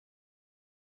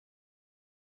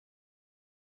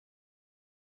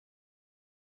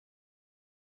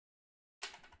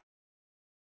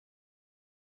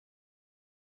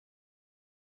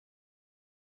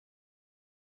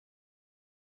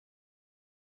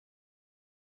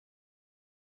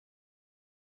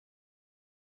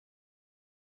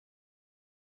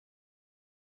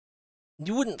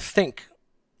You wouldn't think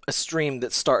a stream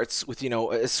that starts with, you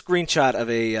know, a screenshot of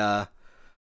a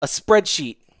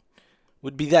spreadsheet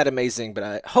would be that amazing,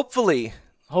 but hopefully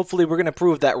we're going to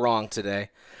prove that wrong today.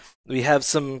 We have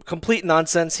some complete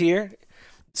nonsense here.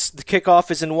 The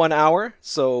kickoff is in 1 hour,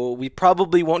 so we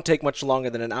probably won't take much longer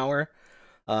than an hour.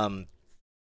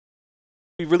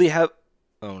 We really have...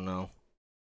 Oh no.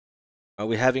 Are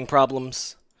we having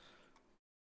problems?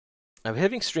 Are we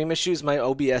having stream issues? My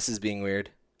OBS is being weird.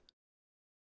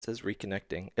 It says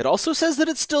reconnecting. It also says that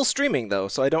it's still streaming though,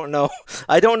 so I don't know.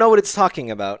 I don't know what it's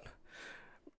talking about.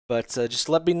 But just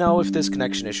let me know if there's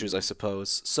connection issues, I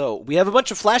suppose. So, we have a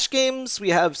bunch of Flash games.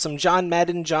 We have some John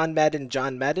Madden.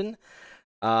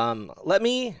 Let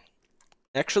me...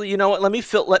 Actually, you know what? Let me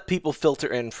let people filter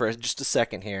in for just a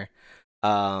second here.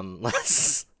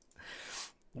 Let's...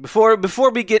 Before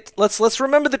we get... Let's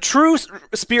remember the true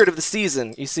spirit of the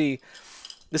season. You see,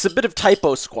 there's a bit of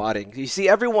typo squatting. You see,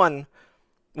 everyone...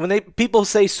 When people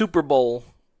say Super Bowl...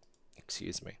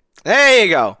 Excuse me. There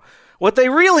you go! What they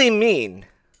really mean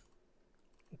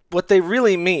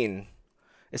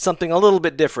is something a little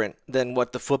bit different than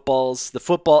what football is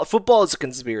a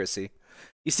conspiracy.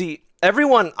 You see,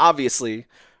 everyone obviously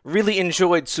really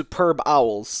enjoyed Superb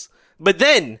Owls, but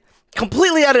then,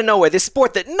 completely out of nowhere, this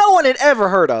sport that no one had ever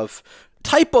heard of,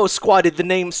 typo squatted the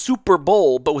name Super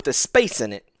Bowl, but with a space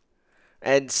in it.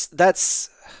 And that's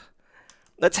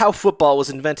how football was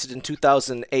invented in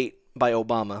 2008 by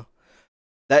Obama.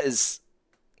 That is...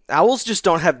 Owls just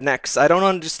don't have necks. I don't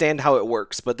understand how it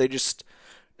works, but it just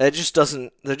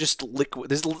doesn't... They're just liquid.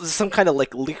 There's some kind of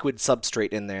like liquid substrate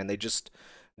in there, and they just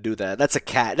do that. That's a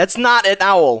cat. That's not an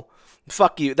owl.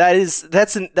 Fuck you. That's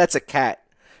a cat.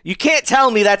 You can't tell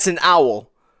me that's an owl.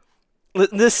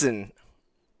 Listen.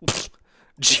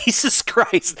 Jesus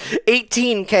Christ.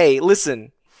 18K.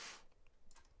 Listen.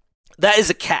 That is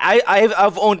a cat.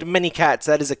 I've owned many cats.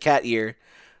 That is a cat ear.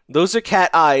 Those are cat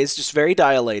eyes, just very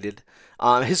dilated.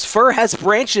 His fur has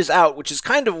branches out, which is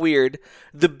kind of weird.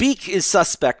 The beak is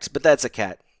suspect, but that's a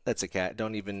cat. That's a cat.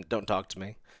 Don't talk to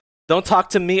me. Don't talk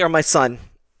to me or my son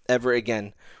ever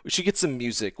again. We should get some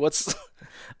music. What's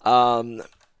I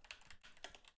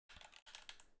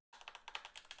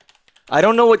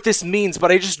don't know what this means,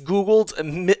 but I just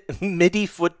googled MIDI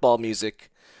football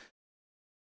music.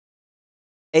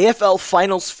 AFL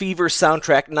Finals Fever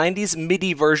soundtrack, 90s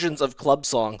MIDI versions of club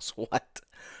songs. What?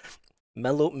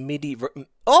 MIDI.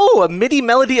 Oh, a MIDI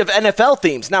melody of NFL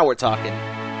themes. Now we're talking.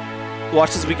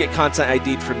 Watch as we get content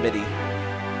ID'd from MIDI.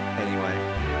 Anyway.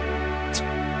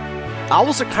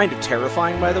 Owls are kind of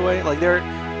terrifying, by the way. Like,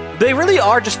 they really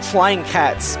are just flying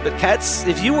cats. But cats,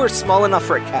 if you were small enough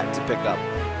for a cat to pick up,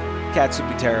 cats would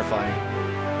be terrifying.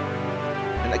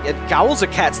 And like, owls are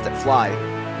cats that fly.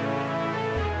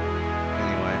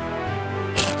 Anyway.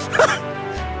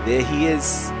 There he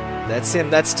is. That's him.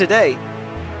 That's today.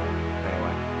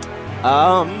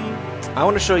 I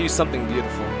want to show you something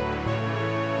beautiful.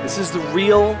 This is the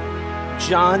real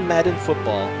John Madden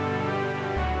Football.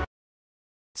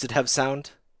 Does it have sound?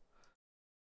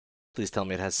 Please tell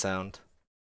me it has sound.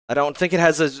 I don't think it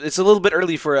has it's a little bit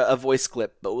early for a voice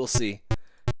clip, but we'll see.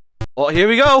 Oh, here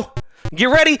we go! Get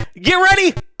ready! Get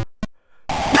ready!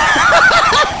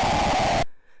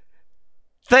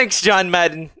 Thanks, John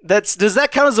Madden. Does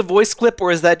that count as a voice clip,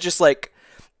 or is that just like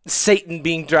Satan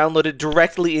being downloaded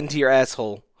directly into your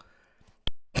asshole?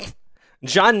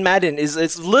 John Madden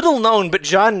it's little known, but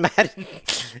John Madden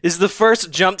is the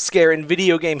first jump scare in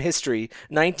video game history,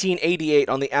 1988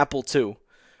 on the Apple II.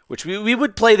 Which we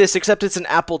would play this, except it's an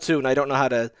Apple II, and I don't know how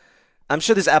to... I'm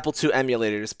sure there's Apple II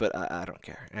emulators, but I don't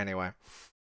care. Anyway.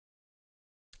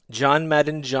 John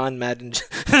Madden.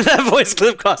 That voice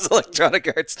clip costs Electronic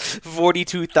Arts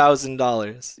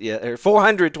 $42,000. Yeah, or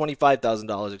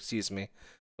 $425,000, excuse me.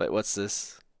 Wait, what's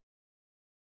this?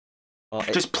 Well,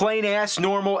 just plain ass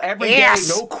normal every day,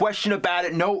 no question about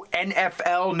it. No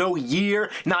NFL, no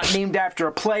year, not named after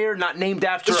a player, not named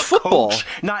after a coach,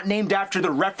 not named after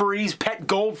the referee's pet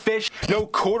goldfish. No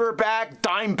quarterback,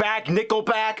 dime back,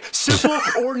 nickelback. Simple,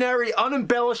 ordinary,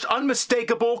 unembellished,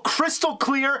 unmistakable, crystal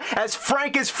clear, as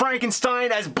frank as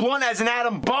Frankenstein, as blunt as an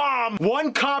atom bomb.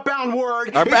 One compound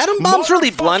word. Are atom bombs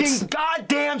really blunt?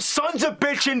 Goddamn sons of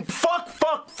bitchin',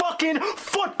 fucking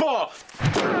football.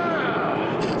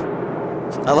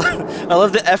 I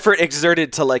love the effort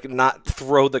exerted to like not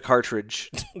throw the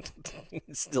cartridge.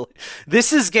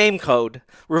 This is game code,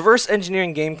 reverse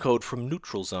engineering game code from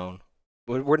Neutral Zone.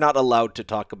 We're not allowed to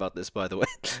talk about this, by the way.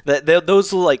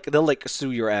 Those will they'll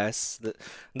sue your ass.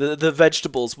 The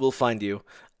vegetables will find you.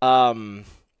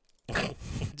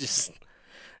 Just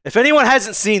if anyone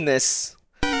hasn't seen this.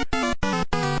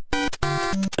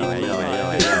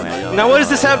 Now what does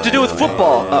this have to do with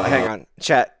football? Oh, hang on.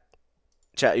 Chat,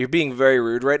 you're being very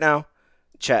rude right now.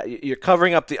 Chat, you're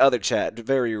covering up the other chat.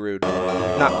 Very rude.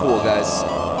 Not cool, guys.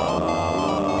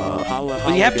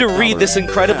 But you have to read this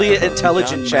incredibly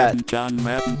intelligent chat.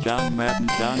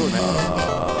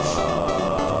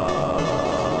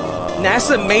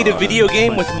 NASA made a video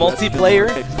game with multiplayer,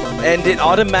 and it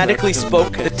automatically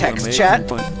spoke the text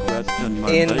chat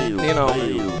in, you know,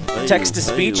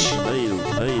 text-to-speech.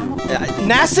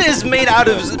 NASA is made out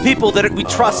of people that we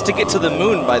trust to get to the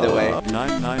moon, by the way,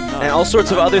 and all sorts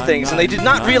of other things, and they did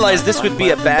not realize this would be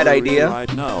a bad idea.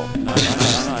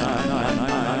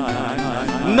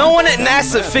 No one at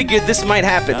NASA figured this might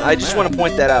happen. I just want to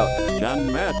point that out.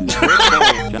 John Madden.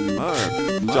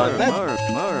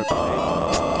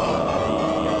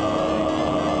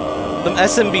 The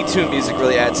SMB2 music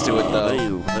really adds to it,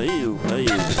 though.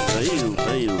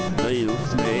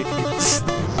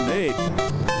 Snake.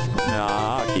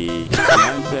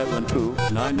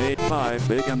 972-985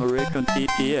 Big American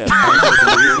TTS.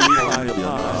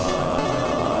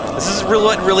 This is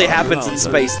what really happens in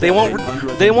space. They don't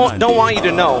want you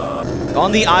to know.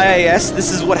 On the IIS,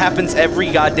 this is what happens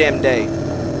every goddamn day.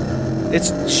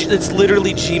 It's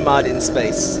literally Gmod in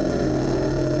space.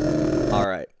 All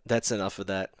right, that's enough of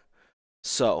that.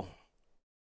 So,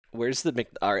 where's the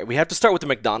all right, we have to start with the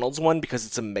McDonald's one because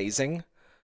it's amazing.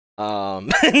 No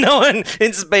one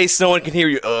in space, no one can hear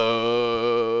you.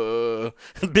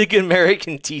 Big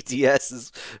American TTS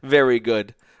is very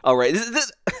good. All right,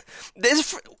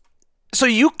 so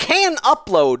you can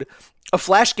upload a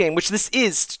Flash game, which this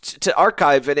is, to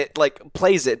archive, and it like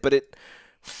plays it, but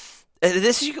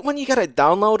this is when you gotta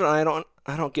download, and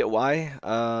I don't get why.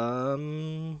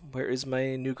 Where is my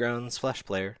Newgrounds Flash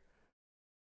player?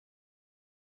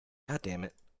 God damn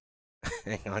it!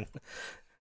 Hang on.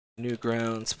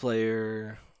 Newgrounds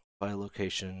player, file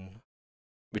location.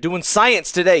 We're doing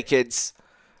science today, kids.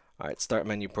 All right, start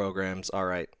menu programs. All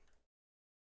right.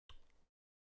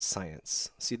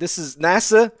 Science. See, this is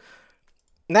NASA.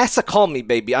 NASA, call me,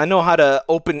 baby. I know how to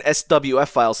open SWF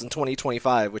files in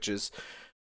 2025, which is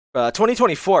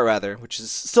 2024 rather, which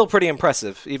is still pretty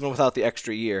impressive, even without the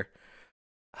extra year.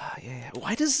 Yeah.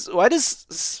 Why does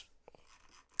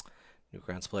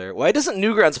Newgrounds player? Why doesn't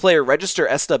Newgrounds player register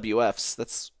SWFs?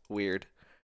 That's weird.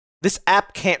 This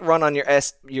app can't run on your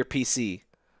PC.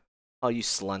 Oh, you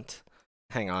slunt.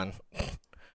 Hang on.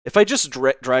 If I just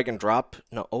drag and drop,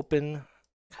 no, open.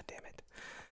 God damn it.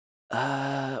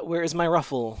 Where is my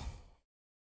ruffle?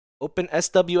 Open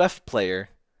SWF player.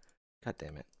 God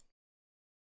damn it.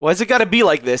 Why's it gotta be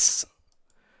like this?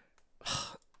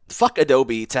 Fuck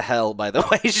Adobe to hell, by the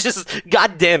way. It's just,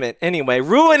 god damn it. Anyway,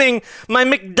 ruining my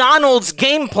McDonald's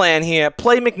game plan here.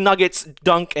 Play McNuggets,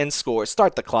 dunk, and score.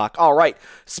 Start the clock. All right.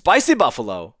 Spicy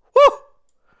Buffalo. Woo!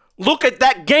 Look at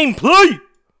that gameplay!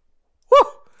 Woo!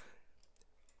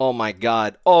 Oh my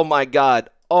god. Oh my god.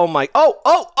 Oh my...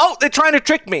 Oh! They're trying to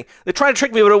trick me. They're trying to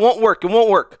trick me, but it won't work. It won't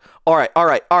work. All right.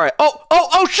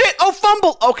 Oh, shit! Oh,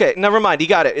 fumble! Okay, never mind. He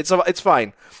got it. It's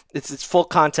fine. It's full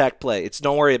contact play.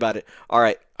 Don't worry about it. All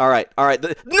right.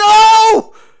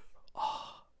 No!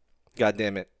 Oh, god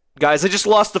damn it. Guys, I just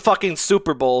lost the fucking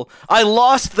Superbowl. I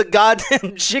lost the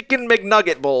goddamn Chicken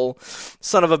McNugget Bowl.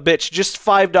 Son of a bitch. Just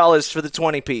 $5 for the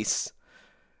 20-piece.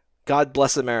 God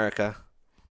bless America.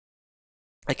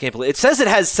 I can't believe it. It says it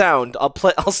has sound.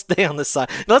 I'll stay on the side.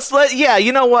 Yeah,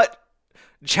 you know what?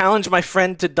 Challenge my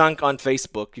friend to dunk on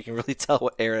Facebook. You can really tell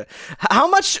what era. How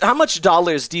much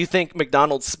dollars do you think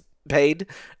McDonald's paid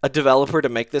a developer to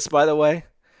make this, by the way?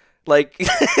 Like,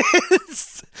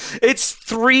 it's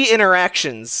 3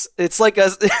 interactions. It's like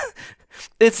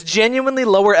it's genuinely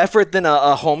lower effort than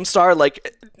a Homestar,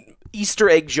 like, Easter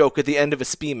egg joke at the end of a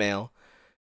Spee mail.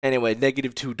 Anyway,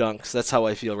 -2 dunks. That's how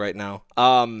I feel right now.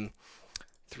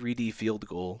 3D field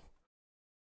goal.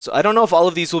 So I don't know if all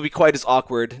of these will be quite as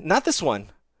awkward. Not this one.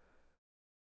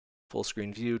 Full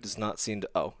screen view does not seem to...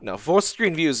 Oh, no. Full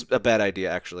screen view is a bad idea,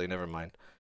 actually. Never mind.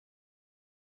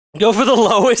 Go for the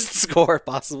lowest score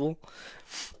possible.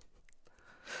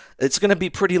 It's going to be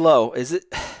pretty low. Is it?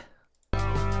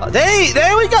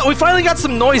 There we go. We finally got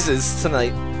some noises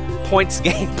tonight. Points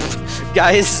game.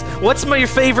 Guys, what's your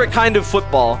favorite kind of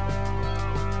football?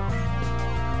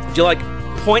 Do you like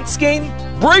points game?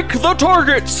 Break the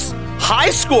targets! High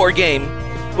score game,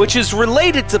 which is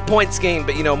related to points game,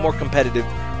 but, you know, more competitive.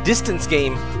 Distance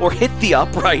game, or hit the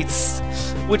uprights,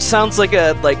 which sounds like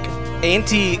a,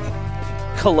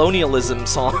 anti-colonialism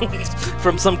song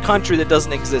from some country that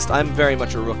doesn't exist. I'm very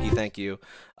much a rookie, thank you.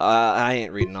 I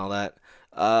ain't reading all that.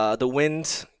 The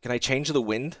wind, can I change the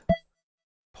wind?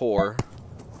 Poor.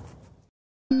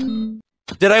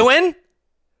 Did I win?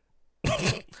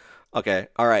 Okay,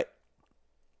 alright.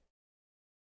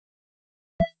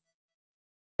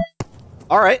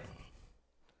 Alright.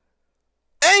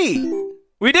 Hey!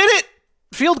 We did it!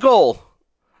 Field goal!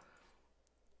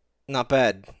 Not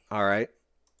bad. Alright.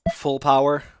 Full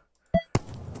power.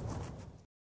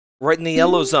 Right in the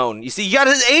yellow zone. You see, you got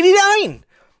an 89!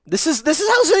 This is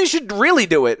how you should really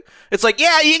do it. It's like,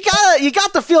 yeah, you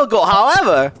got the field goal.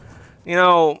 However, you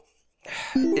know,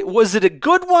 was it a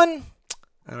good one?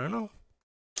 I don't know.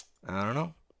 I don't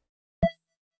know.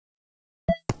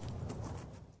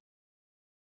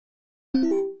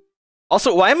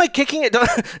 Also, why am I kicking it?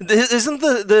 Isn't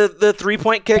the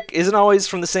 3-point kick isn't always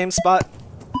from the same spot?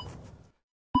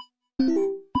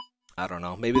 I don't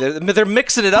know. Maybe they're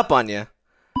mixing it up on you.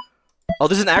 Oh,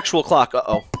 there's an actual clock.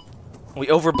 Uh-oh. We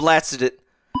overblasted it.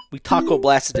 We taco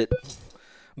blasted it.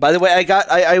 By the way,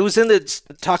 I was in the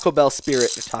Taco Bell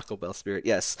spirit,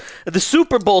 yes. The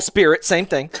Super Bowl spirit, same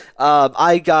thing.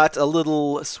 I got a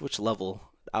little switch level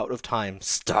out of time.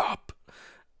 Stop.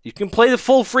 You can play the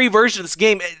full free version of this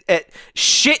game at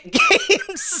shit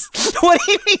games. What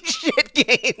do you mean shit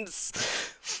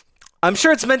games? I'm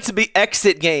sure it's meant to be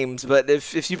exit games, but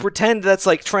if you pretend that's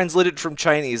like translated from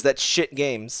Chinese, that's shit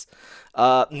games.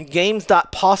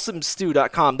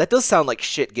 Games.possumstew.com. That does sound like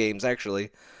shit games, actually.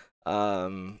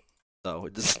 No,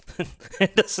 it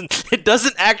doesn't. It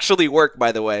doesn't actually work.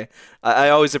 By the way, I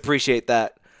always appreciate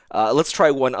that. Let's try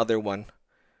one other one.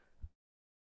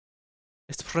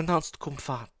 It's pronounced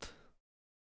comfort.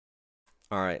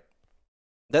 All right.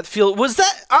 That field was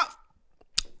that.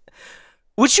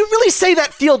 Would you really say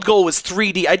that field goal was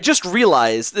 3D? I just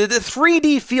realized the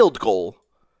 3D field goal.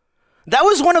 That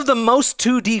was one of the most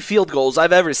 2D field goals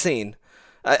I've ever seen.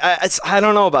 I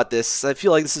don't know about this. I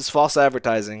feel like this is false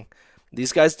advertising.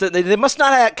 These guys, they must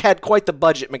not have had quite the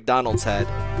budget McDonald's had.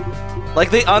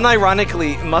 Like, they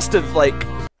unironically must have, like,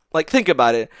 think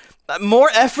about it. More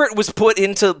effort was put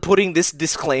into putting this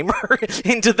disclaimer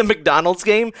into the McDonald's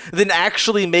game than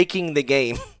actually making the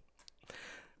game.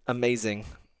 Amazing.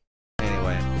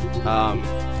 Anyway,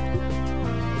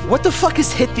 what the fuck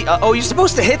is hit the... oh, you're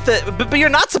supposed to hit the... But you're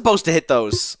not supposed to hit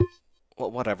those.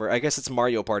 Well, whatever. I guess it's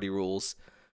Mario Party rules.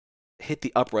 Hit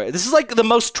the upright. This is like the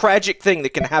most tragic thing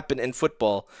that can happen in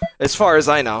football, as far as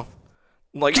I know.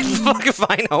 Like, fuck if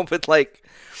I know, but like,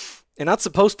 you're not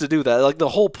supposed to do that. Like, the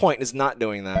whole point is not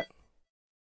doing that.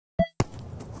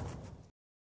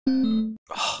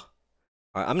 Oh.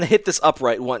 Alright, I'm gonna hit this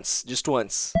upright once, just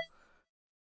once.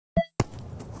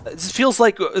 This feels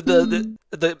like the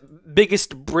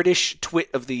biggest British Twit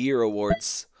of the Year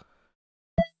awards.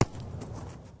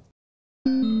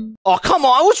 Oh, come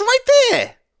on, I was right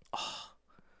there! Oh.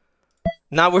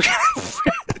 Now we're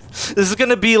this is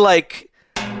gonna be like...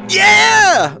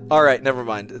 Yeah! Alright, never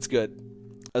mind, it's good.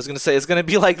 I was gonna say, it's gonna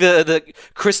be like the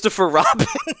Christopher Robin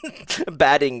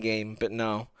batting game, but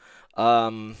no.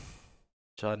 John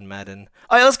Madden.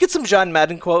 Alright, let's get some John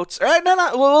Madden quotes. Alright, no,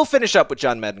 we'll finish up with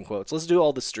John Madden quotes. Let's do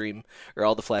all the stream, or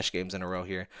all the Flash games in a row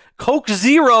here. Coke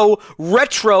Zero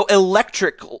Retro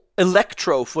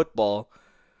Electro Football.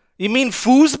 You mean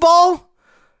foosball?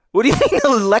 What do you mean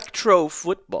Electro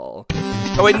Football?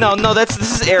 Oh wait, no, this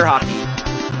is air hockey.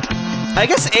 I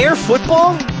guess air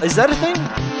football? Is that a thing?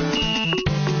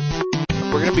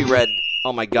 We're gonna be red.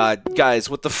 Oh my god.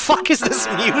 Guys, what the fuck is this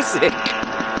music?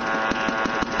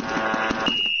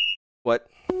 What?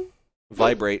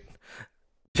 Vibrate.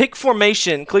 Pick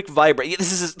formation, click vibrate. Yeah,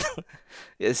 this is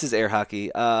yeah, this is air hockey.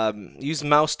 Use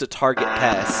mouse to target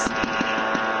pass.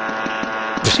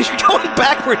 You're going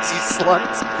backwards, you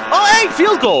slunt. Oh, hey,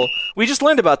 field goal. We just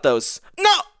learned about those.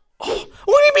 No. Oh,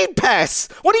 what do you mean pass?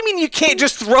 What do you mean you can't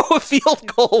just throw a field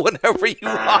goal whenever you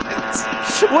want?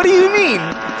 What do you mean?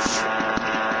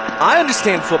 I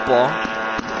understand football.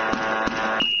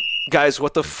 Guys,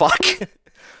 what the fuck?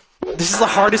 This is the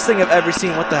hardest thing I've ever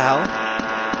seen. What the hell?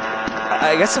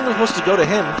 I guess I'm supposed to go to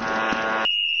him.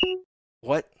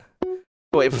 What?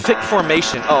 Wait, pick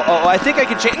formation. Oh, I think I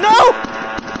can change. No!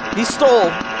 He stole.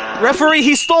 Referee,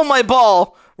 he stole my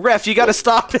ball. Ref, you gotta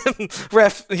stop him.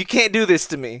 Ref, you can't do this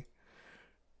to me.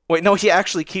 Wait, no, he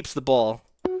actually keeps the ball.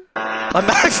 I'm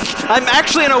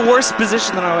actually in a worse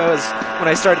position than I was when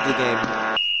I started the game.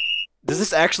 Does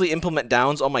this actually implement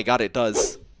downs? Oh my god, it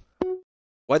does.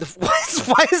 Why does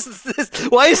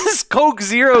this Coke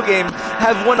Zero game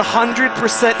have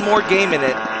 100% more game in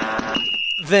it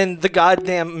than the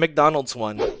goddamn McDonald's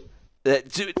one?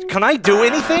 Can I do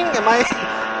anything?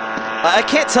 I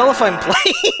can't tell if I'm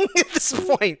playing at this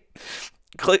point.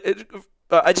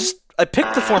 I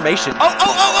picked the formation.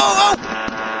 Oh!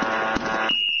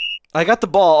 I got the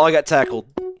ball. Oh, I got tackled.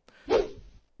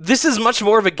 This is much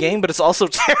more of a game, but it's also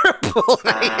terrible. And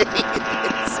I hate it.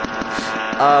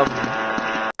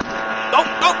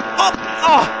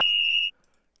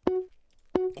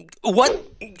 What?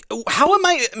 How am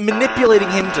I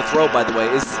manipulating him to throw, by the way?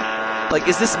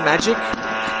 Is this magic?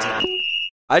 God damn it.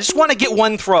 I just want to get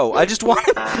one throw. I just want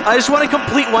to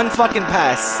complete one fucking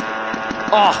pass.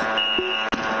 Oh.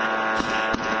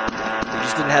 We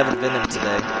just didn't have it in him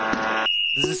today.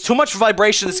 This is too much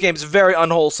vibration. This game is very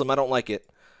unwholesome. I don't like it.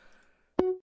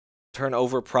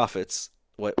 Turnover profits.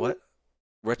 Wait, what?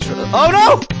 Retro. Oh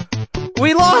no!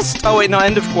 We lost! Oh wait, no,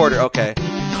 end of quarter. Okay.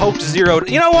 Coke Zero.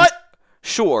 You know what?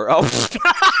 Sure. Oh.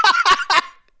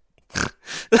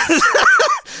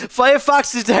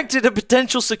 Firefox detected a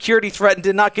potential security threat and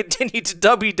did not continue to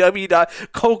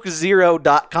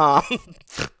www.cokezero.com.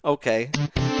 Okay.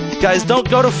 Guys, don't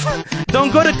go to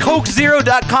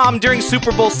cokezero.com during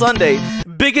Super Bowl Sunday.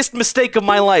 Biggest mistake of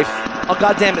my life. Oh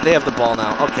god damn it, they have the ball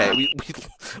now. Okay,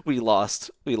 we lost.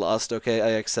 We lost. Okay, I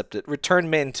accept it. Return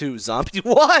Man 2 zombie.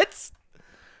 What?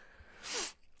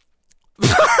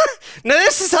 Now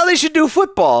this is how they should do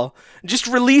football. Just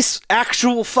release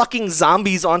actual fucking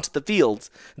zombies onto the field.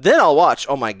 Then I'll watch.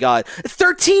 Oh my god.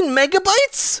 13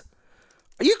 megabytes?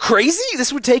 Are you crazy?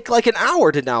 This would take like an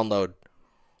hour to download.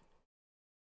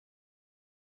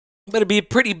 Better be a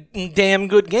pretty damn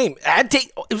good game.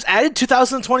 It was added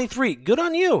 2023. Good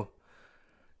on you.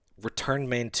 Return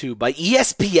Man 2 by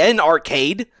ESPN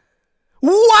Arcade?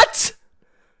 What?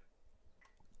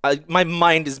 My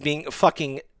mind is being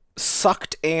fucking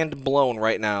sucked and blown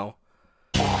right now.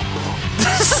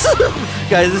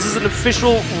 Guys, this is an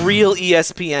official, real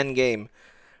ESPN game.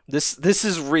 This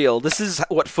is real. This is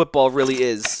what football really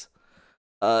is.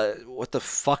 What the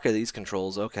fuck are these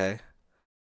controls? Okay.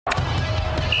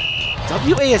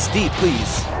 WASD,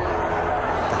 please.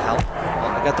 What the hell? Oh,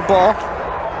 I got the ball.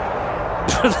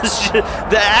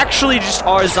 They actually just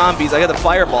are zombies. I got the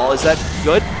fireball. Is that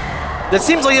good? That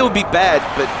seems like it would be bad,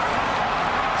 but...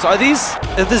 So are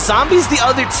the zombies the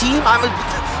other team?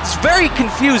 It's very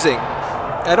confusing.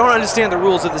 I don't understand the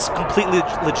rules of this completely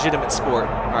legitimate sport.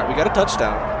 Alright, we got a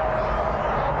touchdown.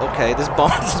 Okay, this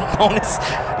bonus...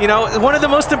 You know, one of the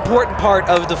most important part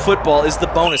of the football is the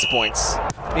bonus points.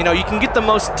 You know, you can get the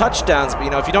most touchdowns, but you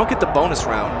know, if you don't get the bonus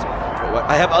round...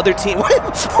 I have other team... Why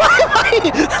am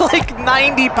I like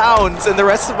 90 pounds and the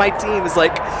rest of my team is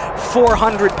like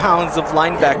 400 pounds of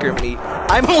linebacker meat?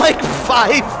 I'm like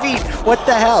 5 feet. What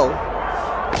the hell?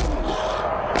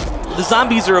 The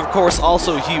zombies are, of course,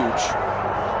 also huge.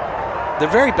 They're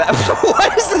very bad.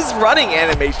 What is this running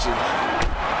animation?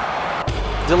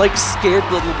 They're like scared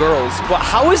little girls. Well,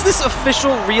 how is this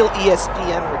official real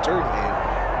ESPN return, man?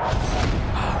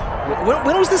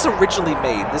 When was this originally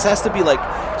made? This has to be like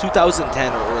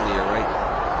 2010 or earlier, right?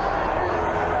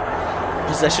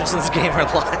 Possessions in this game are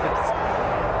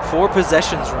live. 4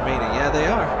 possessions remaining. Yeah, they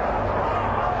are.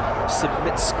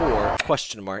 Submit score?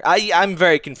 Question mark. I'm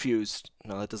very confused.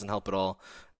 No, that doesn't help at all.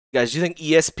 Guys, do you think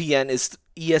ESPN is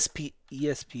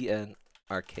ESPN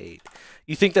Arcade?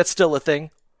 You think that's still a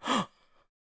thing?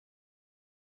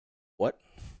 What?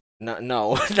 No,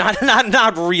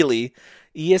 not really.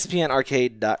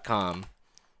 ESPNarcade.com.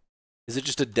 Is it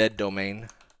just a dead domain?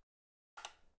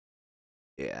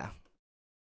 Yeah.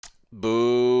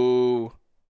 Boo.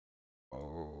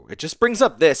 Oh, it just brings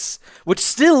up this, which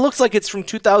still looks like it's from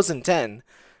 2010,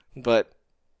 but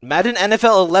Madden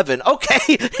NFL 11. Okay,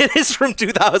 it is from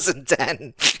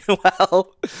 2010.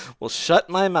 Well, shut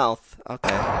my mouth.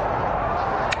 Okay. All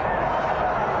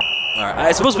right.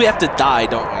 I suppose we have to die,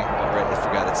 don't we? Oh, right. I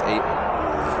forgot. It's 8.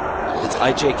 It's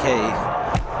IJK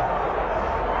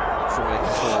for my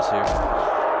controls here.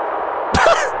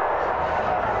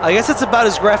 I guess it's about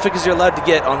as graphic as you're allowed to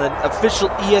get on an official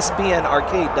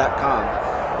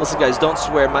ESPNarcade.com. Listen, guys, don't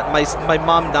swear. My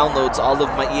mom downloads all of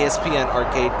my ESPN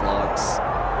Arcade blogs.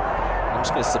 I'm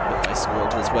just going to submit my score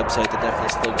to this website that definitely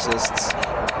still exists.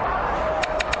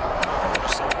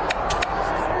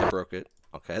 I broke it.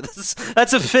 Okay,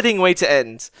 that's a fitting way to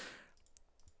end.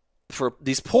 For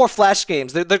these poor Flash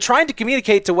games. They're trying to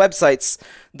communicate to websites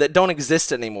that don't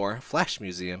exist anymore. Flash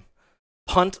Museum.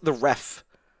 Punt the ref.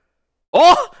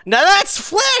 Oh, now that's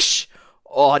Flash!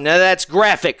 Oh, now that's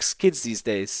graphics. Kids these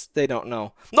days, they don't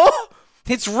know. No,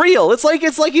 it's real. It's like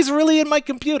he's really in my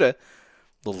computer.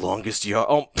 The longest yard.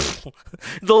 Oh,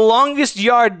 the longest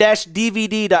yard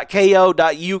 -dvd.ko.uk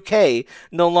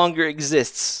no longer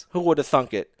exists. Who would have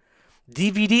thunk it?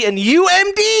 DVD and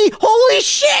UMD. Holy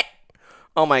shit!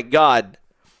 Oh my god.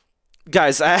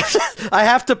 Guys, I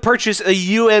have to purchase a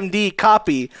UMD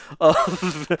copy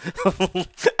of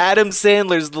Adam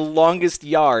Sandler's The Longest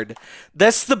Yard.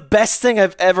 That's the best thing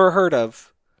I've ever heard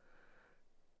of.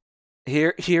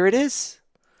 Here it is.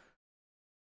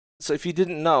 So if you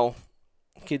didn't know,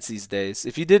 Kids these days.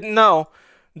 If you didn't know,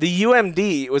 the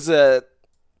UMD was a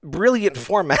brilliant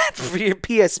format for your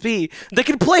PSP that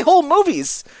could play whole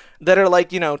movies that are like,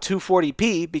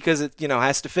 240p because it,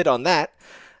 has to fit on that.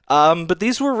 But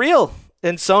these were real.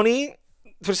 And Sony,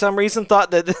 for some reason,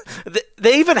 thought that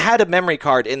they even had a memory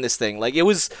card in this thing. Like, it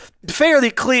was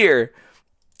fairly clear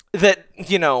that,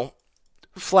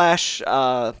 Flash,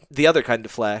 the other kind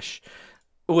of Flash,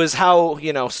 was how,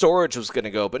 storage was going to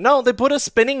go. But no, they put a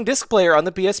spinning disc player on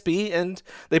the PSP and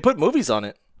they put movies on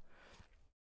it.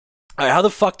 All right, how the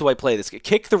fuck do I play this?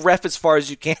 Kick the ref as far as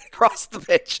you can across the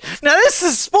pitch. Now, this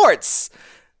is sports.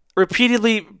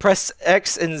 Repeatedly press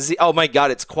X and Z. Oh my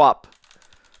god, it's QWOP.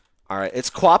 All right, it's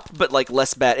QWOP, but like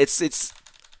less bad. It's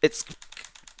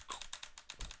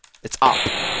up.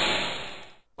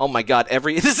 Oh my god,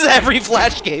 this is every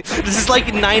Flash game. This is like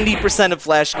 90% of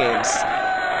Flash games.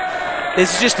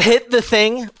 It's just hit the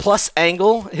thing plus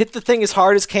angle. Hit the thing as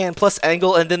hard as can plus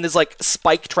angle, and then there's like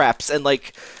spike traps and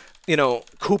like,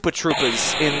 Koopa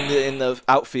Troopas in the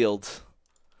outfield.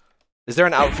 Is there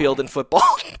an outfield in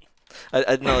football?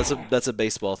 No, that's a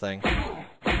baseball thing.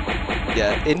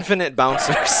 Yeah, infinite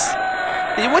bouncers.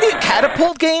 What are you,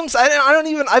 catapult games? I don't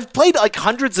even. I've played like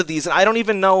hundreds of these, and I don't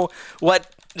even know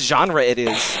what genre it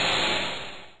is.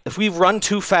 If we run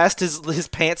too fast, his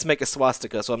pants make a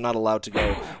swastika, so I'm not allowed to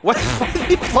go. Why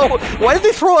did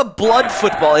they throw a blood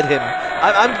football at him?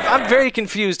 I'm very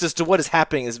confused as to what is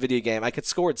happening in this video game. I could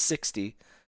score at 60.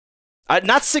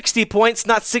 Not 60 points,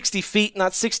 not 60 feet,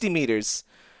 not 60 meters.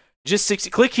 Just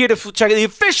 60. Click here to check the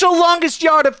official longest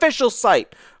yard official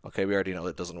site. Okay, we already know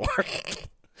that doesn't work.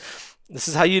 This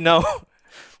is how you know.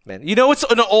 Man, it's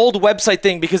an old website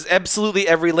thing because absolutely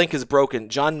every link is broken.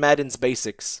 John Madden's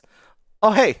Basics.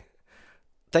 Oh, hey.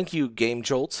 Thank you, Game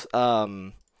Jolt.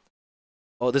 Oh,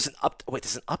 there's an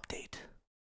there's an update.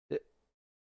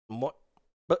 More,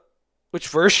 but which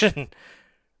version?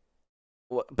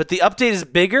 But the update is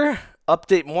bigger?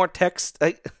 Update more text?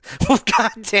 Oh,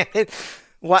 god damn it.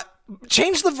 What?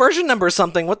 Change the version number or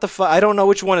something. What the fuck? I don't know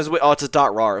which one is which. Oh, it's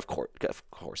a .rar. Of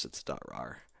course it's a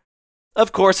 .rar.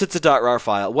 Of course it's a .rar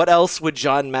file. What else would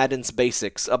John Madden's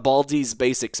Basics, a Baldi's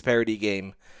Basics parody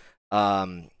game,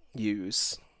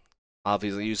 use?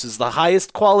 Obviously uses the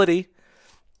highest quality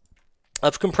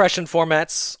of compression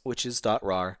formats, which is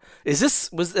 .rar.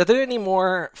 Are there any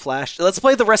more Flash? Let's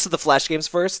play the rest of the Flash games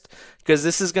first, because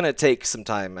this is gonna take some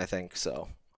time, I think, so.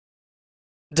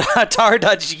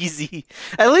 tar.gz.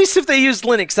 At least if they used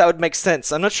Linux, that would make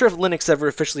sense. I'm not sure if Linux ever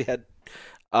officially had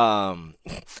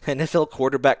NFL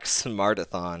Quarterback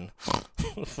Smartathon.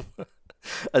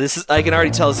 I can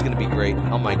already tell this is gonna be great.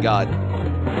 Oh my god.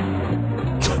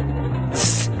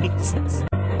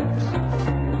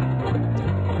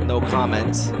 No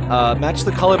comment. Match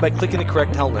the color by clicking the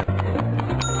correct helmet.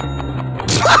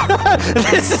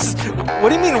 What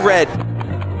do you mean red?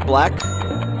 Black?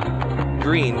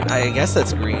 Green. I guess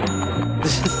that's green.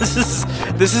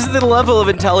 This is the level of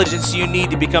intelligence you need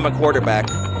to become a quarterback.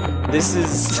 This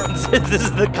is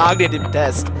the cognitive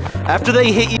test. After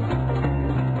they hit you.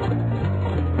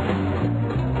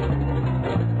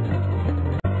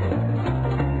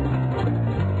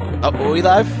 Oh, are we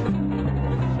live?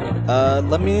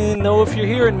 Let me know if you're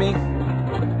hearing me.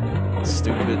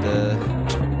 Stupid,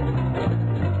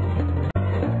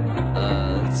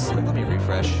 let me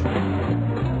refresh.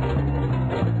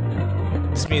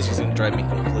 This music's gonna drive me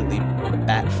completely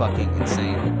bat-fucking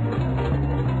insane.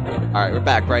 Alright, we're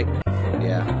back, right?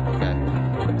 Yeah, okay.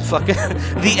 Fuck.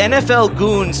 The NFL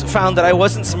goons found that I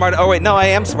wasn't smart. Oh, wait, no, I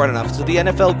am smart enough. So the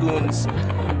NFL goons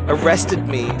arrested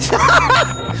me.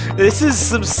 This is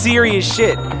some serious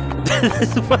shit.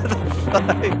 What the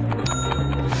fuck?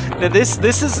 Now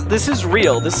this is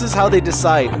real. This is how they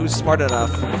decide who's smart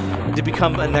enough to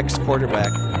become a next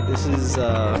quarterback. This is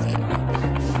wow.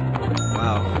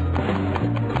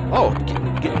 Oh,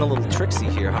 getting a little tricksy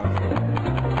here, huh?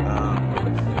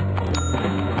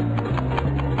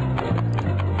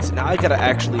 So now I gotta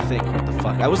actually think. What the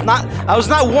fuck? I was not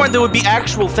warned there would be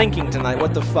actual thinking tonight.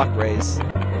 What the fuck, Raze?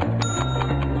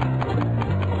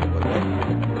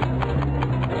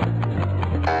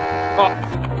 Oh,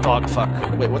 dog fuck.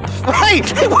 Wait, what the fuck? Hey!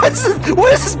 What is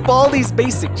this Baldi's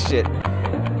Basic shit?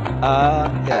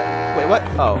 Yeah. Wait, what?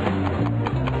 Oh.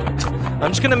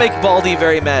 I'm just gonna make Baldi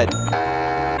very mad.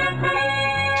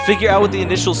 Figure out what the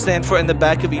initials stand for in the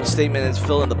back of each statement and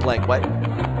fill in the blank. What?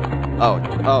 Oh.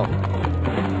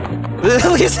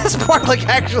 At least this part, like,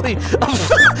 actually...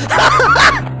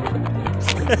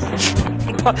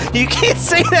 You can't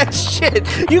say that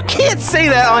shit! You can't say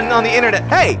that on the internet!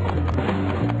 Hey!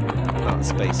 Oh,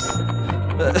 space.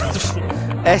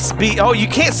 SB... Oh, you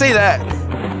can't say that!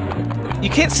 You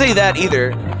can't say that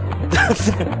either.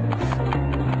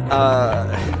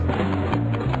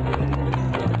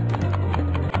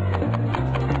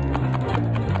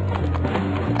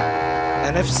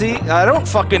 NFC? I don't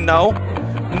fucking know.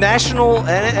 National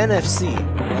NFC.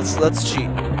 Let's cheat.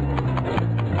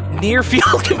 Near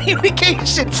field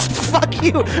communication. Fuck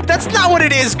you. That's not what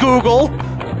it is, Google.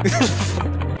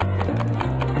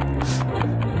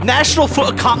 National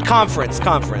Conference.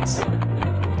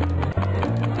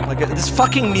 Like this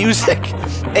fucking music.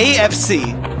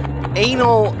 AFC.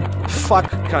 Anal fuck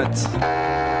cunt.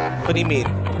 What do you mean?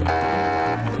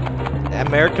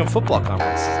 American Football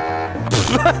Conference.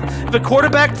 The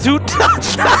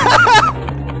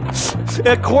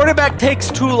quarterback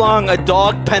takes too long. A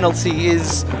dog penalty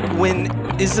is when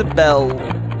Isabel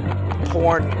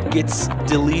porn gets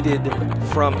deleted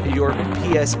from your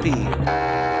PSP.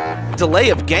 Delay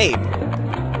of game.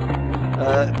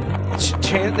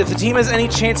 If the team has any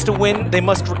chance to win, they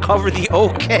must recover the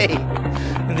OK.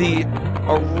 The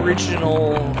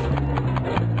original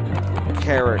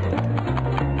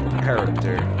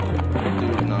character.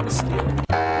 Do not steal.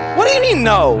 What do you mean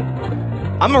no?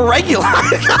 I'm a regular.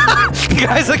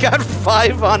 Guys, I got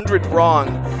 500 wrong,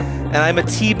 and I'm a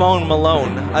T-Bone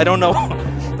Malone. I don't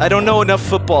know enough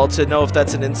football to know if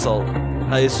that's an insult.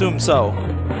 I assume so.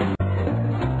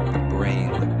 Brain.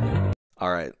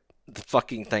 All right.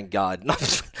 Fucking thank God.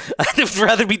 I'd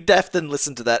rather be deaf than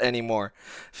listen to that anymore.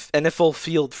 NFL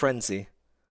Field Frenzy.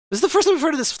 This is the first time we've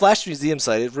heard of this Flash Museum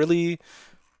site.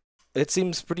 It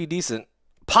seems pretty decent.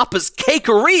 Papa's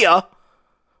Cakeria?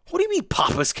 What do you mean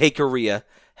Papa's Cakeria?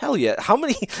 Hell yeah. How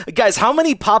many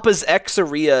Papa's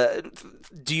Xeria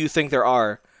do you think there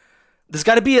are? There's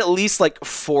got to be at least like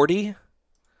 40.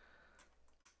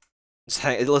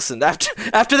 Listen,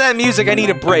 after that music, I need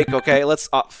a break, okay? Let's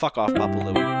fuck off, Papa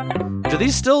Louie. Do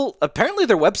these still... Apparently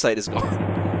their website is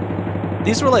gone.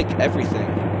 These were like everything.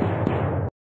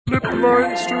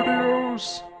 Lipline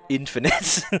Studios.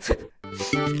 Infinite.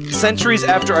 Centuries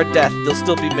after our death, they'll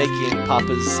still be making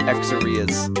Papa's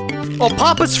Xerias. Oh,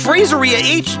 Papa's Freezeria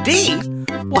HD?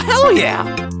 Well, hell yeah!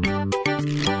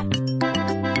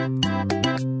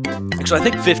 Actually, I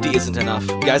think 50 isn't enough.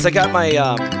 Guys, I got my,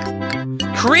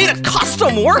 create a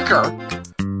custom worker!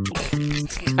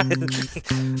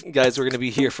 Guys, we're gonna be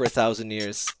here for 1,000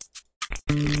 years.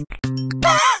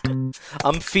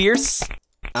 I'm fierce.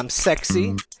 I'm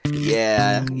sexy.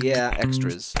 Yeah,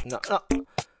 extras. No.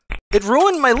 It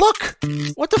ruined my look!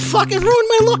 What the fuck? It ruined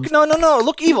my look! No.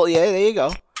 Look evil. Yeah, there you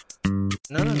go.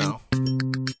 No.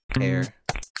 Hair.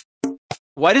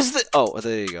 Why does the... Oh,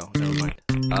 there you go. Never mind.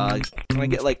 Can I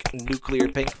get, like, nuclear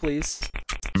pink, please?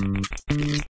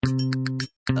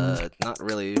 Not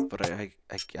really, but I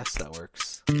guess that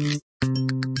works. Oh,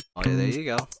 yeah, there you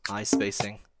go. Eye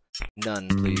spacing. None,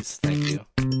 please. Thank you.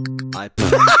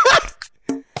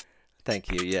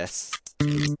 Thank you, yes.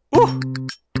 Woo!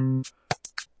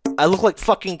 I look like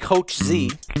fucking Coach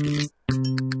Z.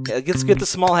 Yeah, let's get the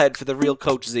small head for the real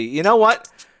Coach Z. You know what?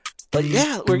 But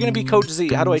yeah, we're gonna be Coach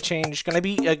Z. How do I change? Can I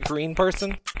be a green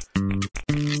person?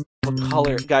 What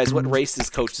color? Guys, what race is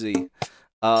Coach Z?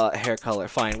 Hair color.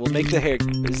 Fine, we'll make the hair...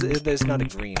 There's not a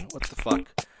green. What the fuck?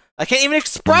 I can't even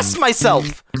express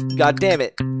myself! God damn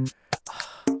it.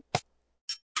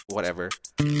 Whatever.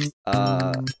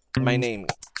 My name.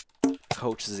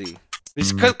 Coach Z.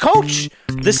 Coach!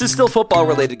 This is still football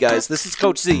related, guys. This is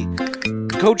Coach Z.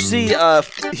 Coach Z,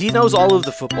 he knows all of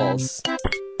the footballs.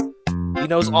 He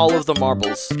knows all of the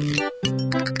marbles.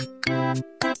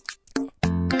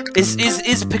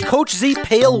 Is Coach Z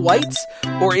pale white?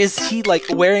 Or is he, like,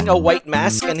 wearing a white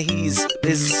mask and his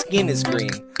skin is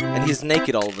green? And he's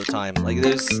naked all the time? Like,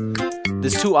 there's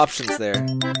two options there.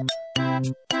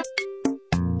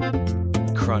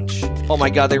 Crunch. Oh my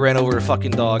god, they ran over a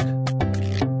fucking dog.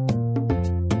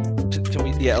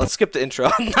 Yeah, let's skip the intro.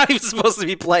 I'm not even supposed to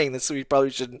be playing this, so we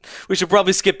should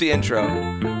probably skip the intro.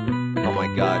 Oh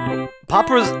my god.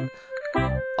 Papa's...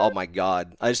 Oh my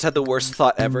god. I just had the worst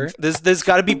thought ever. There's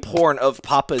gotta be porn of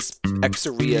Papa's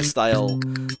Xeria style,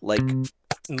 like,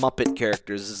 Muppet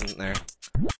characters, isn't there?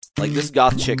 Like, this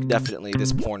goth chick, definitely,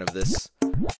 there's porn of this.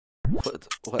 What?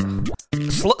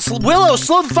 Willow,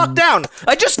 slow the fuck down!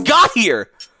 I just got here!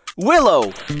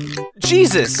 Willow!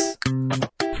 Jesus!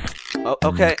 Oh,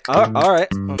 okay, alright.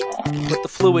 Put the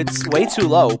fluids way too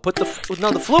low. The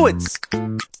fluids!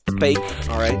 The bake,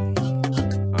 alright.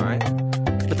 Alright.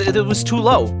 But it was too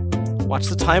low. Watch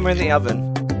the timer in the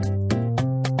oven.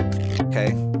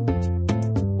 Okay.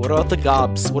 What about the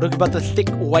gobs? What about the thick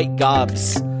white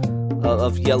gobs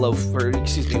of yellow,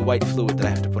 white fluid that I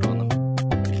have to put on them?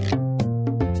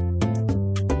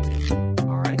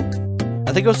 Alright.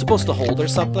 I think I was supposed to hold or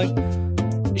something.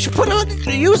 You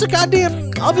should use a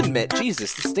goddamn oven mitt.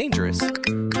 Jesus, this is dangerous.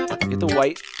 Get the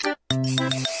white.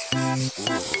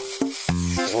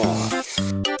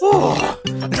 Oh.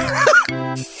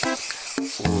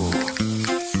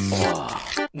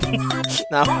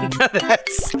 Now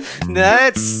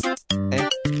that's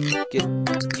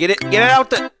get it out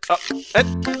the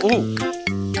ooh.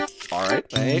 All right.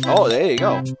 Hey, oh, there you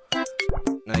go.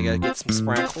 Now you gotta get some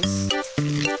sprinkles.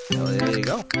 Oh, there you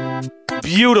go.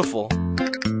 Beautiful.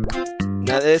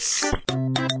 Now this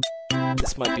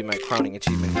might be my crowning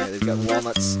achievement here. They've got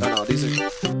walnuts. Oh no, these are.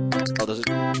 Oh, those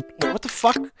are. Wait, what the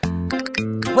fuck?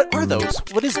 What are those?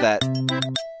 What is that?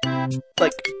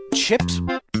 Like chips?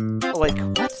 Like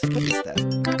what? What is that?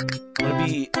 I'm gonna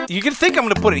be. You can think I'm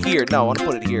gonna put it here. No, I want to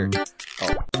put it here.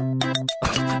 Oh,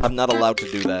 I'm not allowed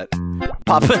to do that.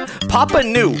 Papa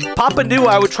knew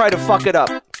I would try to fuck it up.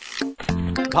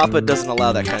 Papa doesn't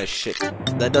allow that kind of shit.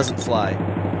 That doesn't fly.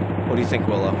 What do you think,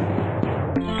 Willow?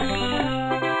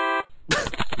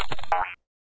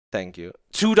 Thank you.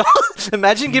 $2.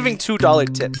 Imagine giving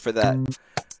 $2 tip for that.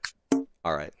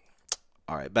 All right.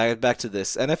 All right. Back to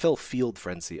this NFL Field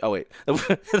Frenzy. Oh wait. I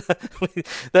think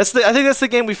that's the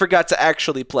game we forgot to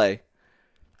actually play.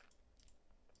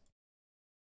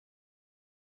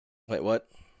 Wait, what?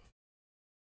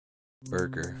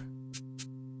 Burger.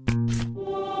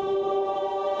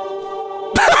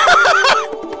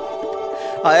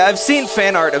 I've seen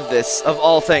fan art of this, of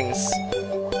all things.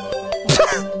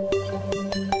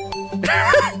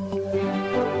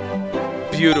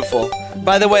 Beautiful.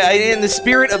 By the way, in the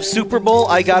spirit of Super Bowl,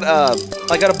 I got a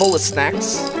bowl of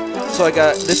snacks. So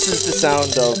this is the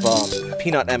sound of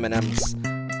peanut M&Ms.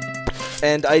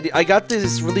 And I got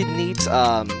this really neat,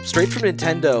 straight from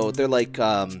Nintendo. They're like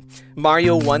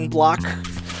Mario 1 block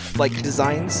like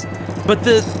designs, but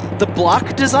the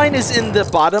block design is in the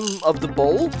bottom of the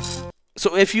bowl.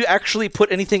 So if you actually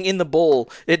put anything in the bowl,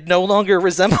 it no longer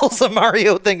resembles a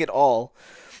Mario thing at all.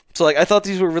 So like I thought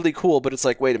these were really cool, but it's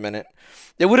like, wait a minute.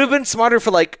 It would have been smarter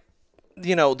for like,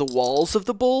 you know, the walls of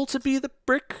the bowl to be the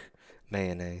brick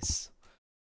mayonnaise.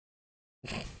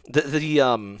 I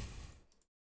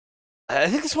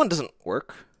think this one doesn't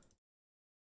work.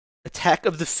 Attack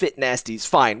of the Fit Nasties.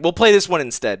 Fine, we'll play this one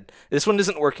instead. This one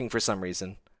isn't working for some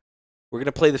reason. We're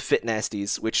gonna play the Fit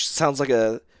Nasties, which sounds like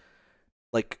a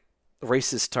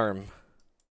racist term.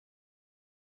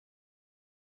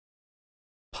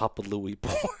 Papa Louie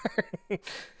porn.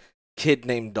 Kid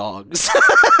named Dogs.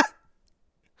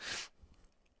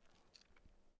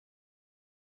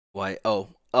 Why? Oh,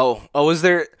 is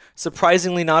there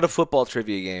surprisingly not a football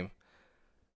trivia game?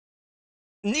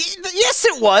 Yes,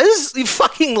 it was! You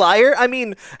fucking liar! I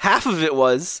mean, half of it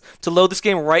was. To load this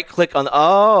game, right-click on the...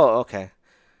 Oh, okay.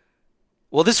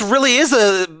 Well, this really is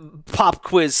a pop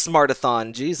quiz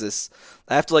smartathon. Jesus.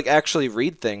 I have to, like, actually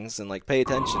read things and, like, pay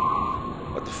attention.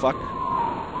 What the fuck?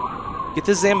 Get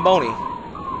the Zamboni.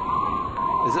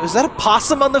 Is that a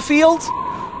possum on the field?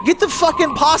 Get the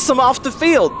fucking possum off the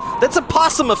field! That's a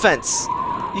possum offense!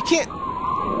 You can't...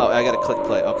 Oh, I gotta click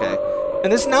play. Okay.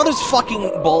 And now there's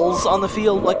fucking balls on the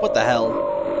field. Like, what the hell?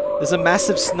 There's a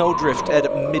massive snowdrift at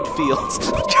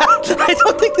midfield. God, I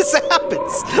don't think this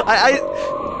happens. I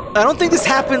don't think this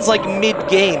happens, like,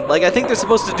 mid-game. Like, I think they're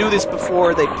supposed to do this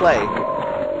before they play.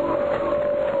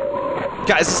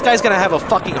 Guys, this guy's gonna have a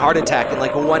fucking heart attack in,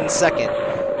 like, 1 second.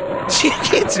 You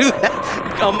can't do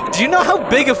that. Do you know how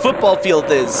big a football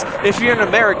field is? If you're an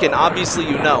American, obviously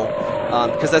you know.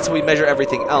 Because that's how we measure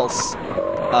everything else.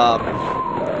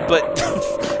 But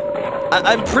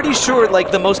I'm pretty sure, like,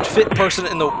 the most fit person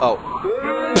in the... Oh.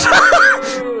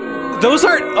 Those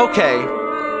aren't... Okay.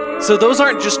 So those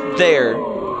aren't just there.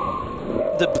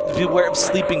 Beware of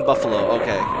sleeping buffalo.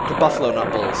 Okay. The buffalo,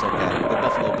 not bulls. Okay. The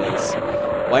buffalo bills.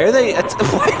 Why are they...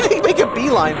 Why do they make a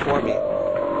beeline for me?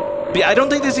 I don't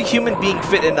think there's a human being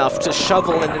fit enough to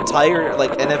shovel an entire,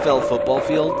 like, NFL football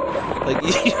field. Like,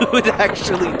 you would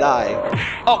actually die.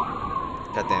 Oh!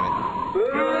 God damn it.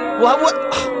 What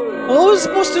was I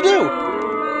supposed to do?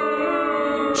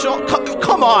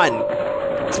 Come on!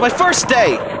 It's my first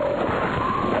day!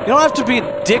 You don't have to be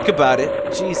a dick about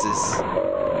it. Jesus.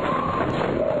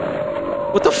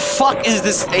 What the fuck is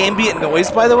this ambient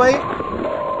noise, by the way?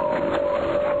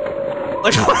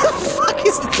 Like, what the fuck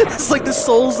is this? It's like the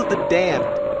souls of the damned.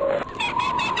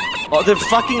 Oh, the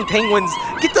fucking penguins.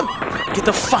 Get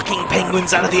the fucking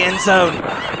penguins out of the end zone.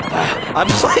 I'm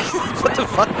like, what the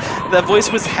fuck? That voice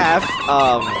was half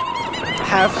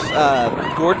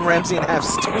Gordon Ramsay and half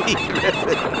Stewie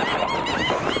Griffin.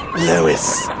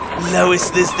 Lois,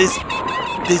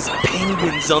 there's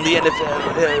penguins on the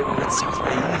NFL. It's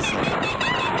crazy.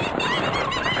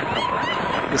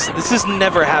 This has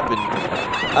never happened.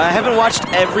 I haven't watched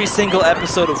every single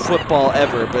episode of football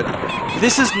ever, but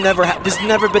this has never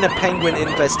been a penguin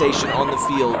infestation on the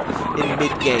field in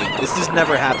mid-game. This has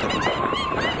never happened.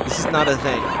 This is not a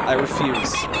thing. I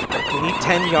refuse. We need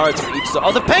 10 yards for each zone.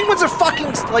 Oh, the penguins are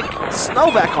fucking, like,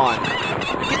 snow back on.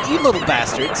 Get you little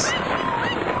bastards.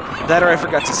 That or I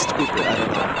forgot to scoop it. I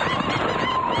don't know.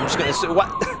 I'm just gonna...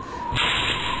 What?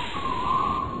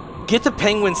 Get the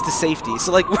penguins to safety.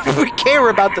 So, like, we care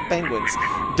about the penguins.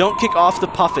 Don't kick off the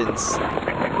puffins.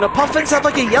 No, puffins have,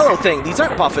 like, a yellow thing. These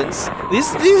aren't puffins.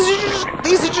 These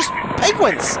are just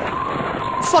penguins.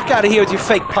 Fuck out of here with your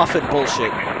fake puffin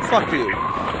bullshit. Fuck you.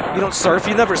 You don't surf?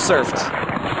 You never surfed.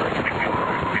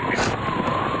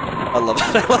 I love it.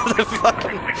 I love the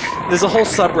fucking... There's a whole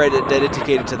subreddit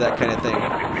dedicated to that kind of thing.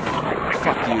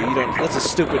 Fuck you. You don't... That's a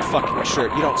stupid fucking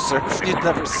shirt. You don't surf. You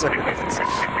never surfed.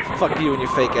 Fuck you and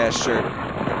your fake ass shirt.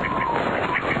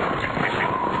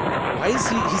 Why is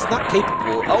he... He's not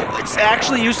capable. Oh, it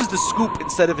actually uses the scoop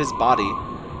instead of his body.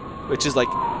 Which is, like,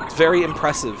 very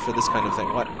impressive for this kind of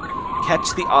thing. What?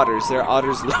 Catch the otters. They're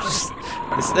otters loose.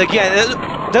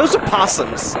 Again, those are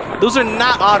possums. Those are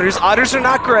not otters. Otters are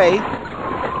not gray.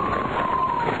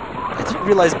 I didn't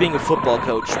realize being a football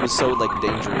coach was so, like,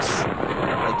 dangerous.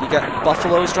 Like, you got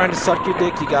buffaloes trying to suck your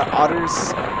dick. You got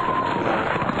otters, you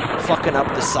know, fucking up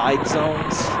the side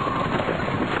zones.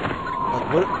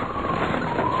 Like, what?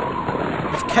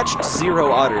 You've catched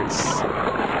 0 otters.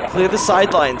 Clear the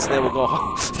sidelines and they will go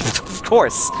home. Of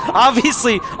course.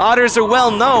 Obviously, otters are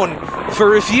well known for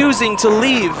refusing to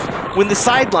leave when the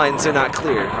sidelines are not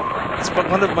clear. It's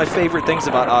one of my favorite things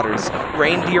about otters.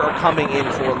 Reindeer are coming in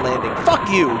for a landing. Fuck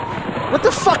you! What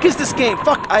the fuck is this game?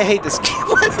 Fuck, I hate this game.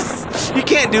 What is... You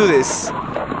can't do this.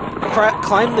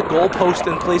 Climb the goalpost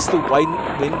and place the white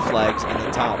wind flags on the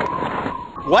top.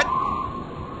 What?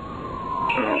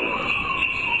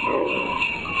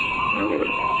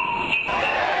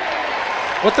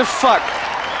 What the fuck?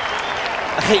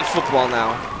 I hate football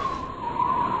now.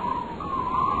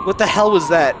 What the hell was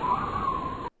that?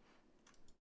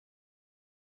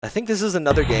 I think this is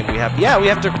another game we have. Yeah, we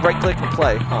have to right-click and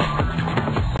play. Huh.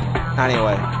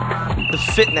 Anyway. The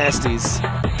Fit Nasties.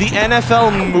 The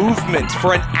NFL movement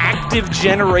for an active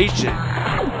generation.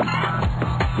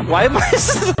 Why am I...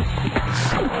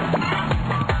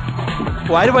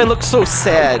 Why do I look so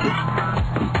sad?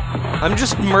 I'm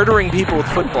just murdering people with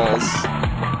footballs.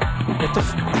 What the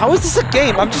how is this a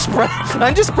game? I'm just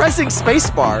pressing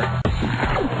spacebar.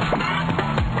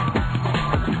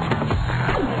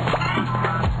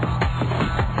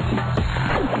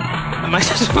 Am I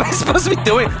supposed to be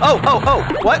doing? Oh,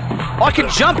 what? Oh, I can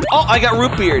jump. Oh, I got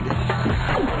root beard.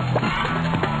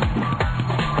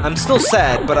 I'm still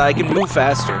sad, but I can move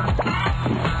faster.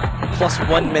 Plus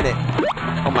 1 minute.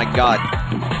 Oh my god.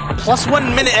 Plus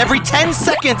 1 minute every 10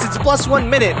 seconds. It's plus 1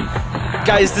 minute.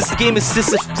 Guys, this game is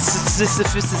Sisyphusian.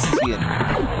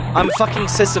 I'm fucking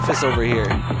Sisyphus over here.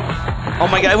 Oh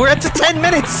my god, we're up to 10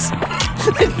 minutes!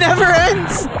 It never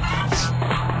ends!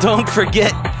 Don't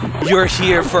forget, you're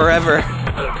here forever.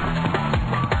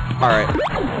 Alright.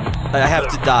 I have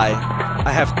to die.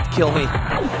 I have to kill me.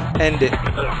 End it.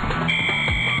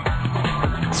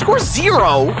 Score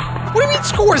 0? What do you mean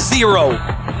score 0?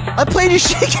 I played your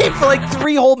shit game for like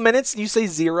 3 whole minutes and you say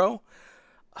 0?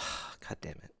 God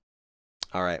damn it.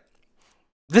 Alright.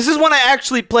 This is one I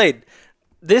actually played.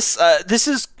 This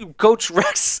is Coach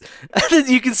Rex.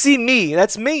 You can see me.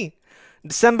 That's me.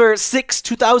 December 6,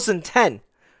 2010.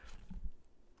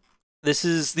 This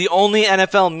is the only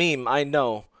NFL meme I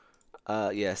know.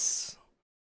 Yes.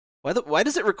 Why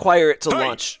does it require it to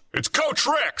launch? It's Coach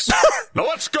Rex. Now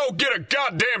let's go get a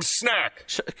goddamn snack.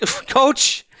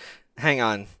 Coach, hang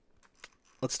on.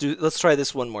 Let's try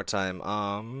this one more time.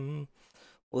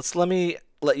 Let me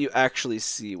let you actually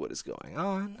see what is going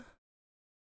on.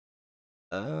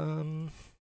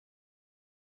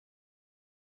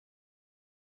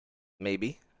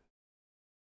 Maybe.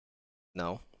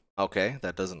 No. Okay,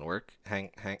 that doesn't work.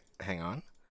 Hang on.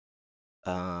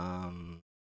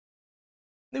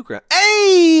 New ground.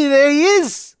 Hey, there he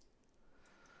is.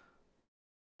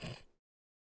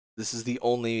 This is the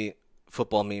only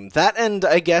football meme. That, and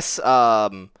I guess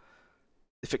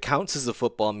if it counts as a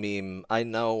football meme, I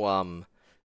know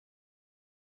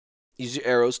use your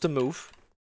arrows to move.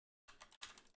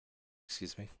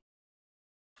 Excuse me.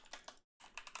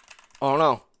 Oh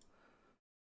no.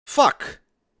 Fuck.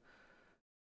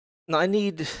 No, I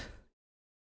need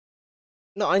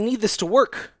this to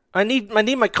work. I need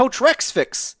my Coach Rex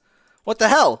fix. What the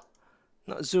hell?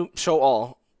 No, zoom, show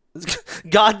all.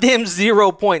 Goddamn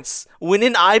 0 points. Win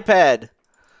an iPad.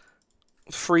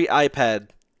 Free iPad.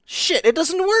 Shit, it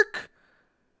doesn't work.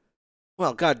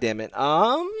 Well, god damn it.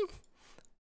 How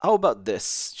about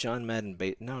this? John Madden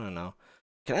bait. No.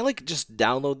 Can I, like, just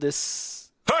download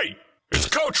this? Hey, it's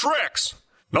Coach Rex.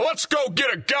 Now let's go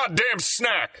get a goddamn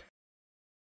snack.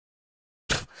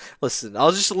 Listen,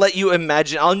 I'll just let you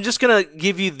imagine. I'm just gonna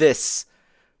give you this.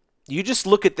 You just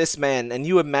look at this man and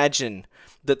you imagine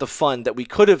that the fun that we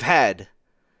could have had,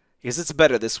 because it's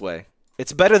better this way.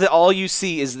 It's better that all you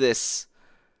see is this.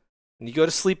 When you go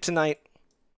to sleep tonight,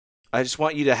 I just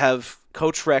want you to have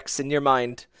Coach Rex in your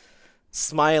mind,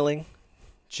 smiling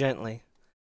gently,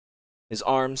 his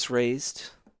arms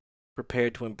raised,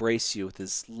 prepared to embrace you with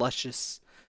his luscious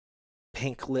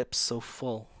pink lips so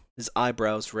full, his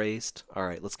eyebrows raised. All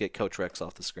right, let's get Coach Rex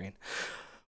off the screen.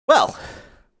 Well,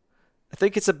 I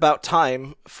think it's about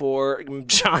time for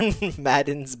John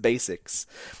Madden's Basics.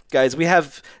 Guys, we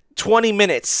have 20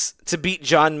 minutes to beat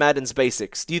John Madden's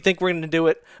Basics. Do you think we're going to do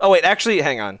it? Oh, wait, actually,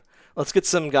 hang on. Let's get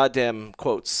some goddamn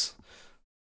quotes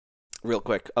real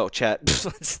quick. Oh, chat.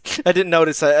 I didn't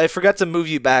notice. I forgot to move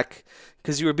you back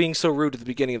because you were being so rude at the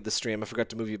beginning of the stream. I forgot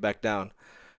to move you back down.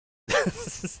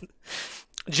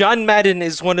 John Madden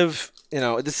is one of,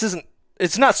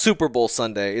 it's not Super Bowl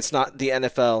Sunday. It's not the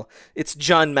NFL. It's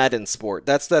John Madden sport.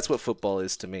 That's what football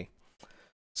is to me.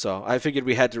 So I figured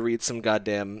we had to read some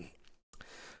goddamn...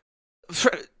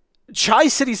 Chai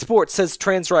City Sports says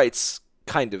trans rights,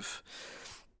 kind of.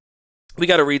 We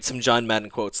got to read some John Madden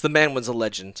quotes. The man was a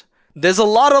legend. There's a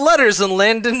lot of letters in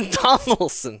Landon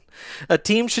Donaldson. A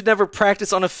team should never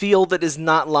practice on a field that is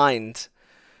not lined.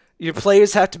 Your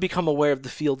players have to become aware of the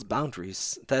field's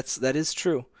boundaries. That is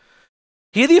true.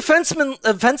 Here, the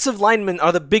offensive linemen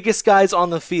are the biggest guys on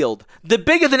the field. They're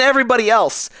bigger than everybody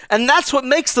else, and that's what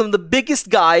makes them the biggest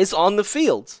guys on the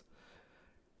field.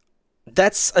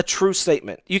 That's a true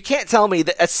statement. You can't tell me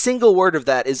that a single word of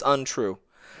that is untrue.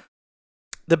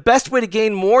 The best way to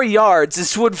gain more yards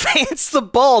is to advance the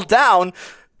ball down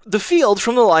the field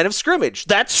from the line of scrimmage.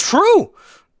 That's true.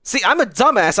 See, I'm a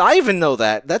dumbass. I even know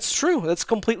that. That's true. That's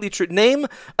completely true. Name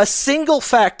a single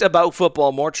fact about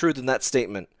football more true than that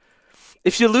statement.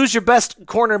 If you lose your best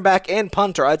cornerback and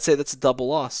punter, I'd say that's a double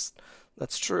loss.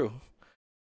 That's true.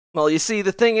 Well, you see,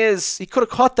 the thing is, he could have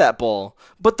caught that ball,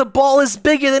 but the ball is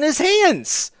bigger than his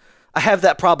hands. I have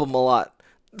that problem a lot.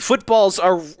 Footballs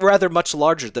are rather much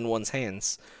larger than one's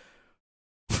hands.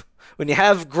 When you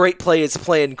have great players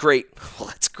playing great, well,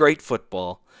 that's great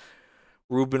football.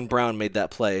 Reuben Brown made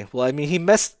that play. Well, I mean, he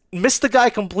missed the guy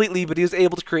completely, but he was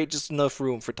able to create just enough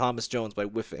room for Thomas Jones by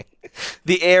whiffing.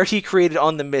 The air he created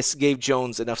on the miss gave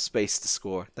Jones enough space to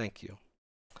score. Thank you.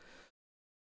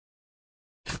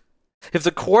 If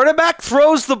the quarterback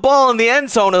throws the ball in the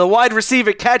end zone and the wide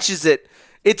receiver catches it,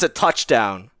 it's a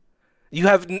touchdown.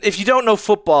 If you don't know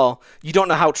football, you don't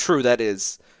know how true that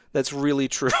is. That's really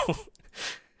true.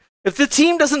 If the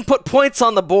team doesn't put points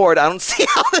on the board, I don't see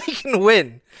how they can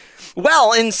win.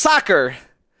 Well, in soccer,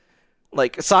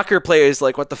 like, soccer players,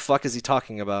 like, what the fuck is he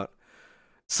talking about?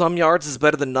 Some yards is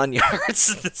better than none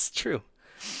yards. That's true.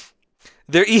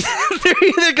 They're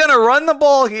either going to run the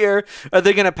ball here or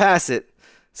they're going to pass it.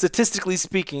 Statistically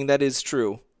speaking, that is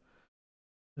true.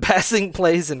 Passing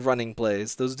plays and running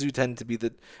plays. Those do tend to be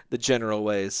the general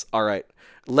ways. All right.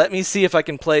 Let me see if I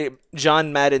can play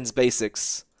John Madden's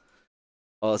Basics.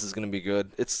 Oh, this is going to be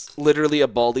good. It's literally a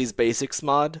Baldi's Basics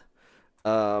mod.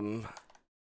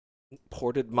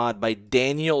 Ported mod by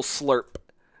Daniel Slurp.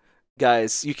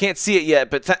 Guys, you can't see it yet,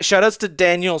 but shoutouts to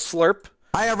Daniel Slurp.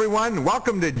 Hi, everyone.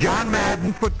 Welcome to John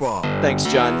Madden Football. Thanks,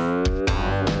 John.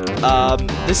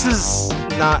 This is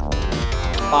not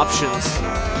options.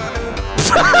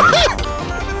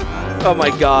 Oh my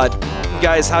god.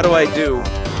 Guys, how do I do?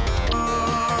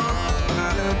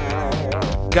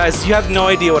 Guys, you have no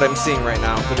idea what I'm seeing right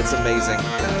now, but it's amazing.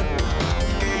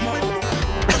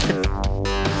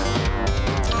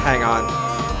 Hang on.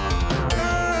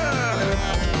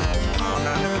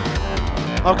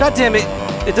 Oh, god damn it.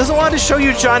 It doesn't want to show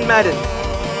you John Madden.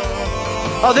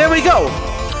 Oh, there we go.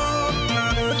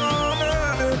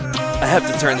 I have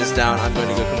to turn this down. I'm going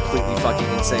to go completely fucking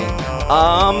insane.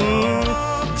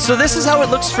 So this is how it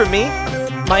looks for me.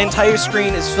 My entire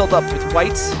screen is filled up with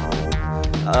white,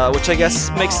 which I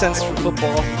guess makes sense for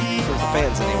football, for the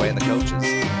fans anyway, and the coaches.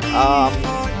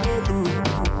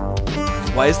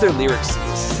 Why is there lyrics to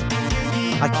this?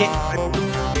 I can't...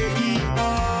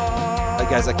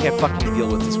 guys, I can't fucking deal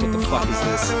with this. What the fuck is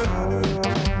this?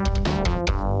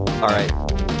 Alright.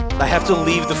 I have to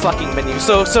leave the fucking menu.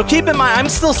 So keep in mind, I'm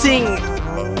still seeing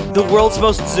the world's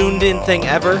most zoomed in thing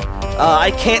ever.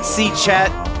 I can't see chat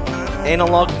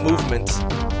analog movement.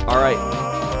 Alright.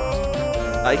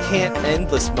 I can't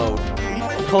endless mode.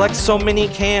 Collect so many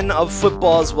can of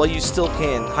footballs while you still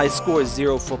can. High score is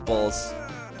 0 footballs.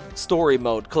 Story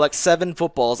mode. Collect 7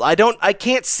 footballs. I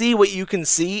can't see what you can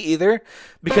see either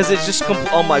because it's just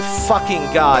oh my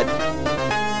fucking god.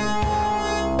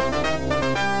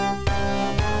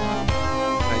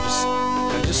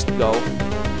 Can I just go?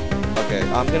 Okay,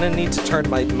 I'm gonna need to turn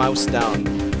my mouse down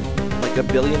like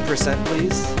 1,000,000,000%,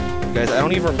 please. Guys, I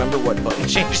don't even remember what button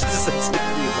changed the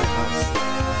sensitivity of my mouse.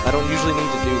 I don't usually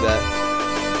need to do that.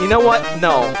 You know what?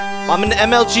 No. I'm an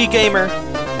MLG gamer.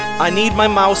 I need my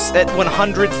mouse at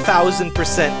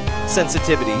 100,000%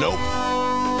 sensitivity. Nope.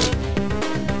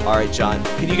 Alright, John.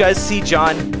 Can you guys see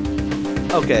John?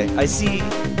 Okay, I see...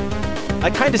 I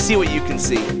kind of see what you can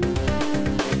see.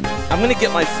 I'm gonna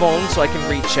get my phone so I can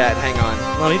read chat. Hang on.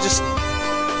 Let me just...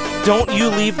 Don't you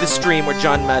leave the stream where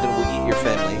John Madden will eat your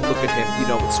family. Look at him. You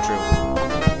know it's true.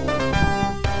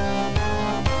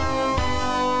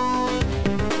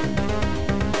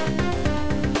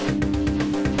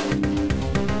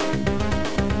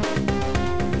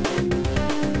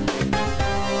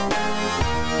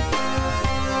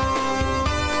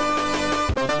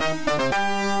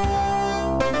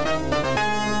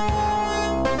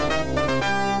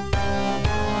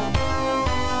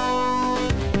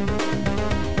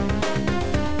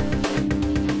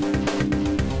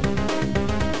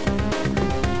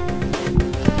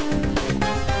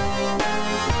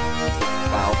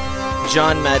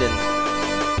 John Madden.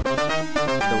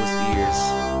 Those ears.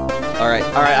 Alright,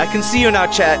 I can see you now,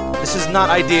 chat. This is not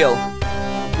ideal.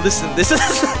 Listen, this is...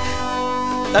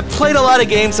 I've played a lot of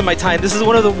games in my time. This is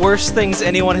one of the worst things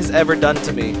anyone has ever done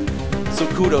to me. So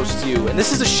kudos to you. And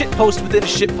this is a shitpost within a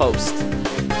shitpost.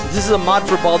 So this is a mod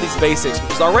for Baldi's Basics,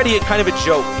 which is already kind of a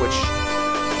joke, which...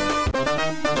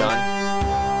 John?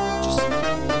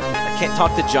 I can't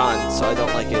talk to John, so I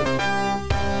don't like it.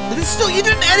 But it's still, you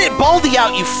didn't edit Baldi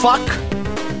out, you fuck!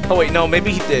 Oh wait, no,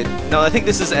 maybe he did. No, I think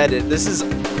this is edit. This is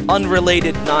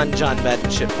unrelated non-John Madden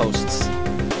shitposts.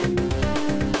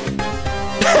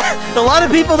 A lot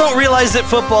of people don't realize that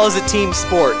football is a team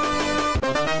sport.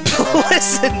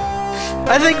 Listen,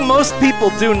 I think most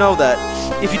people do know that.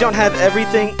 If you don't have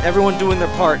everyone doing their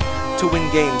part to win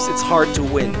games, it's hard to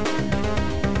win.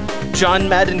 John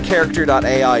Madden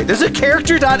Character.AI. There's a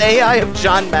Character.AI of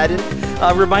John Madden.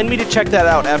 Remind me to check that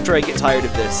out after I get tired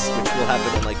of this, which will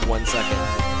happen in like 1 second.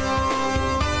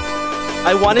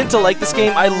 I wanted to like this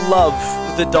game. I love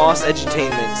the DOS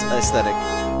edutainment aesthetic.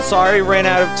 Sorry, ran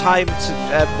out of time to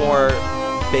add more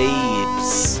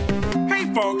babes. Hey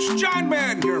folks, John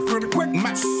Madden here for the quick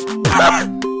mess.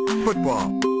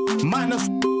 Football. Minus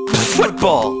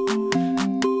Football.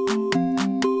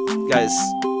 Guys,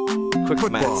 quick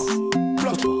Football. maths.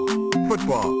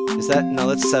 Football. Is that? No,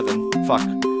 that's 7. Fuck.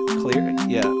 Clear?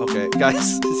 Yeah, okay.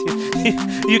 Guys,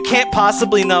 you can't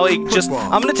possibly know.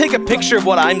 I'm gonna take a picture of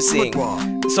what I'm seeing.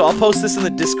 So I'll post this in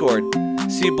the Discord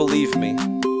so you believe me.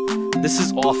 This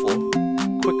is awful.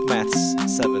 Quick maths,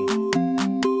 7.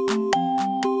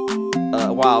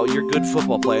 Wow, you're a good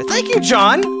football player. Thank you,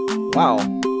 John! Wow.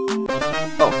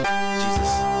 Oh, Jesus.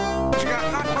 You got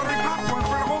hot buttery popcorn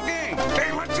for the whole game.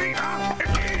 Hey, let's eat,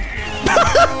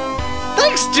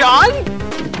 Thanks, John!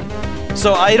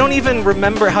 So I don't even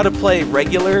remember how to play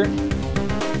regular...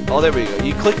 Oh, there we go.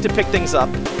 You click to pick things up.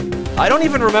 I don't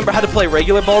even remember how to play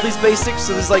regular Baldi's Basics,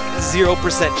 so there's like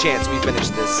 0% chance we finish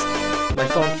this. My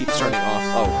phone keeps turning off.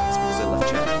 Oh, it's because I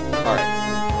left chat. Alright.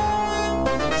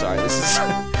 Sorry, this is...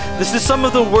 this is some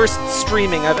of the worst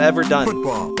streaming I've ever done.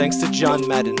 Football. Thanks to John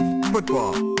Madden.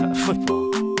 Football.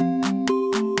 Football.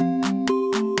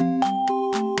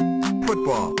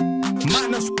 Football.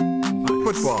 Minus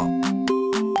Football.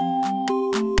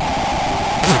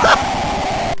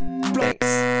 Thanks.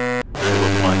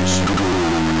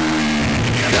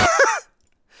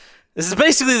 This is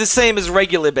basically the same as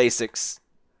regular basics.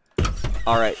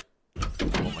 Alright.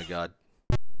 Oh my god.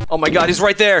 Oh my god, he's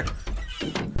right there!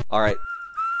 Alright.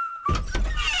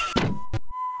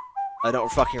 I don't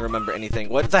fucking remember anything.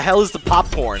 What the hell is the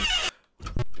popcorn?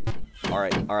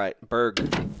 Alright. Berg.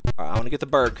 Alright, I wanna get the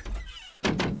Berg.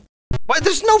 What?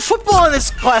 There's no football in this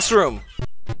classroom!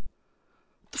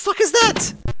 The fuck is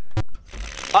that?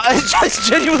 I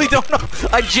genuinely don't know.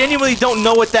 I genuinely don't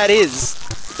know what that is.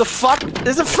 The fuck?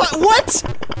 There's a what?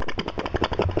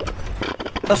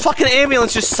 A fucking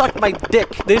ambulance just sucked my dick.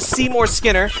 There's Seymour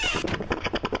Skinner.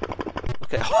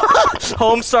 Okay.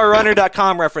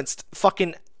 Homestarrunner.com referenced.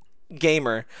 Fucking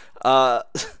gamer.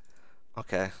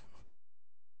 Okay.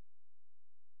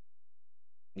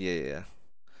 Yeah.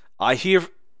 I hear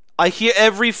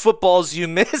every footballs you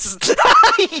missed.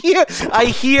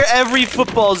 I hear every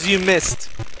footballs you missed.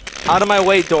 Out of my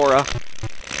way, Dora.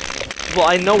 Well,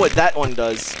 I know what that one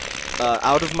does.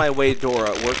 Out of my way,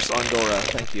 Dora. Works on Dora.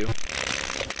 Thank you.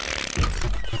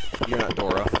 You're not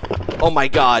Dora. Oh my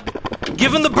god.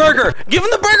 Give him the burger! Give him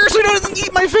the burger so he doesn't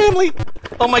eat my family!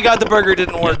 Oh my god, the burger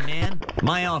didn't work. Young man,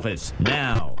 my office,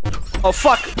 now. Oh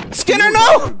fuck. Skinner,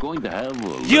 no!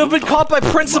 You have been caught by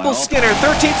Principal Skinner.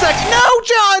 13 seconds. No,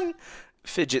 John!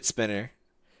 Fidget spinner.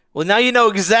 Well, now you know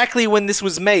exactly when this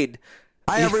was made.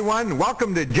 Hi everyone,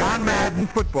 welcome to John Madden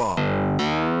Football.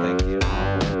 Thank you.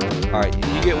 Alright,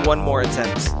 you get one more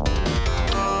attempt.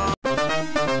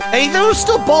 Hey, that was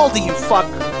still Baldy, you fuck!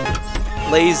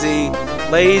 Lazy.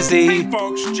 Lazy. Hey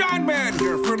folks, John Madden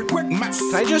here for the quick mess.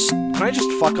 Can I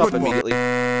just fuck up immediately?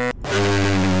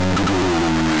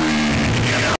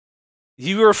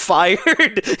 You were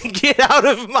fired? Get out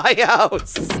of my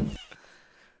house!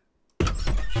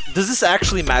 Does this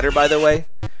actually matter, by the way?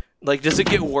 Like, does it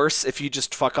get worse if you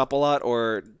just fuck up a lot,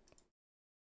 or...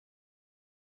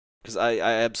 Because I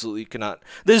absolutely cannot...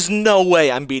 There's no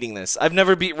way I'm beating this. I've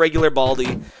never beat regular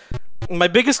Baldy. My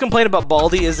biggest complaint about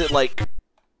Baldy is it, like...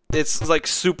 It's, like,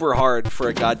 super hard for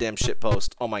a goddamn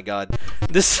shitpost. Oh my god.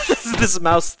 This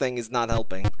mouse thing is not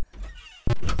helping.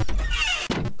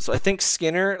 So I think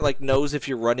Skinner, like, knows if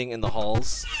you're running in the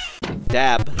halls.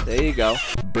 Dab. There you go.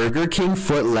 Burger King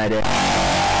foot lettuce.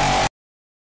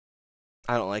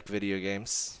 I don't like video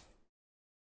games.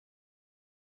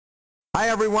 Hi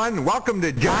everyone, welcome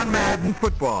to John Madden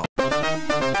Football.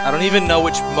 I don't even know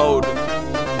which mode.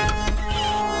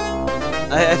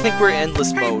 I think we're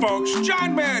endless mode. Hey folks,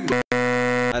 John Madden.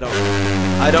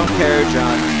 I don't care,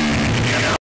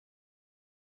 John.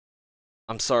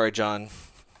 I'm sorry, John.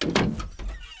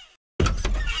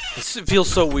 It feels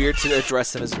so weird to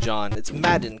address him as John. It's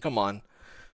Madden, come on.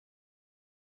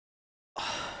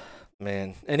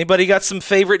 Man, anybody got some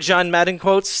favorite John Madden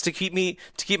quotes to keep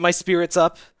my spirits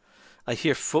up? I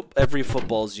hear every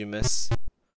footballs you miss.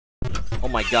 Oh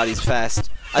my god, he's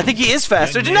fast. I think he is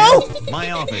faster. No!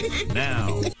 My office,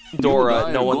 now.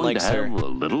 Dora, no one likes her. A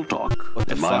little talk. What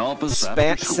the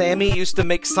fuck? Sammy used to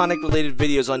make Sonic-related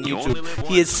videos on YouTube.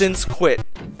 He has since quit.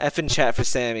 F in chat for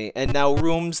Sammy. And now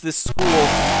rooms this school.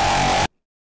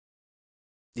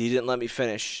 He didn't let me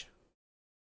finish.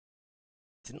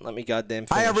 Didn't let me goddamn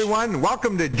finish. Hi everyone,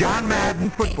 welcome to John Madden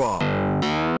Football.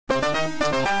 Alright,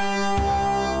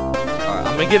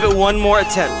 I'm gonna give it one more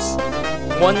attempt.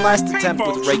 One last attempt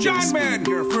with regular John Madden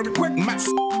here for the quick mess.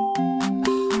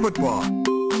 Football.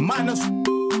 Minus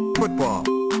Football.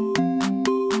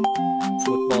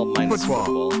 Football minus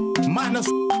football. minus.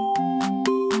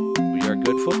 We are a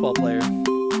good football player.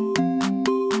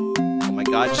 Oh my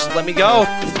god, just let me go!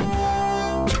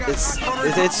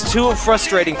 It's too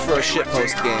frustrating for a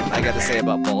shitpost game, I gotta say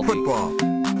about Baldy. Football.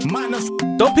 Minus.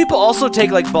 Don't people also take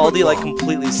like Baldy like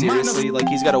completely seriously? Like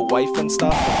he's got a wife and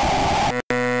stuff?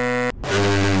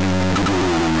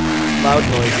 Loud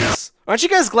noises. Aren't you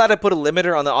guys glad I put a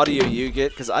limiter on the audio you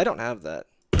get? Because I don't have that.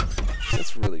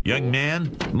 That's really cool. Young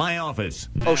man, my office,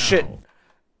 Oh shit.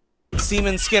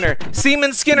 Seaman Skinner.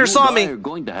 Seaman Skinner saw me!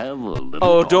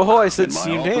 Oh, Doho, I said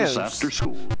seamed hands. After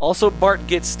school. Also, Bart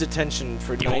gets detention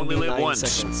for You only live 99 once.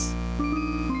 seconds.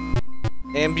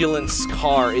 Ambulance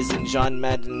car is in John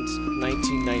Madden's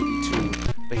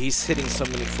 1992, but he's hitting so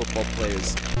many football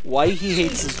players. Why he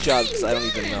hates his job, because I don't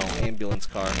even know. Ambulance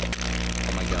car.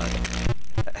 Oh my god.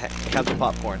 Have the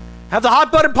popcorn. Have the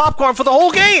hot button popcorn for the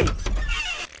whole game!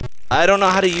 I don't know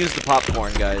how to use the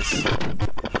popcorn, guys.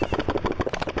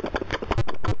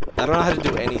 I don't know how to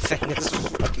do anything. This is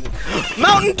fucking...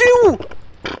 Mountain Dew!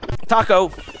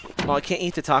 Taco. Oh, I can't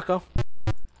eat the taco?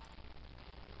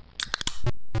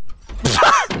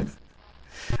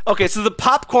 Okay, so the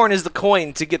popcorn is the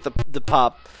coin to get the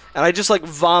pop. And I just, like,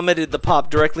 vomited the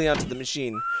pop directly onto the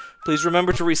machine. Please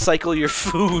remember to recycle your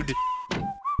food.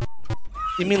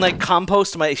 You mean, like,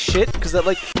 compost my shit? Because that,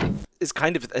 like, is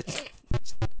kind of...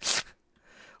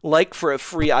 like for a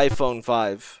free iPhone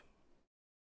 5.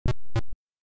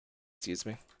 Excuse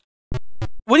me.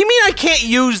 What do you mean I can't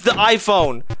use the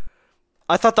iPhone?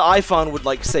 I thought the iPhone would,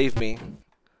 like, save me.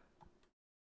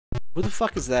 Who the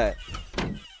fuck is that?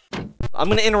 I'm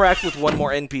gonna interact with one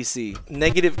more NPC.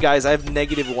 Negative, guys, I have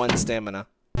 -1 stamina.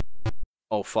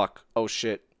 Oh, fuck. Oh,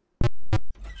 shit.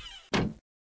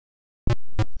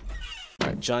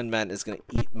 Alright, John Madden is gonna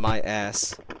eat my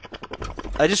ass.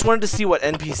 I just wanted to see what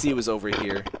NPC was over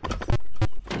here.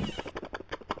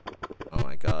 Oh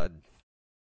my god.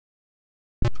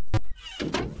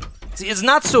 See, it's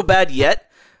not so bad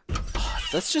yet. Oh,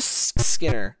 that's just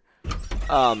Skinner.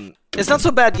 It's not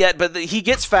so bad yet, but he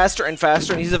gets faster and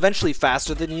faster, and he's eventually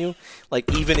faster than you,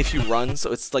 like, even if you run,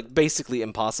 so it's, like, basically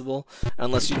impossible,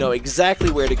 unless you know exactly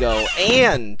where to go,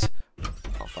 and...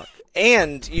 Oh, fuck.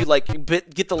 and you like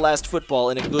get the last football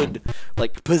in a good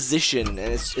like position,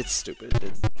 and it's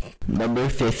stupid. Number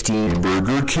 15,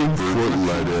 Burger King foot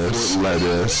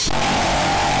lettuce.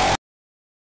 I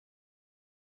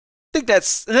think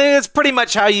that's pretty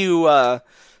much how you end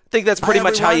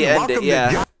it.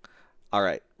 Yeah. All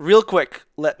right. Real quick,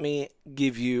 let me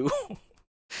give you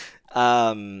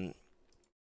get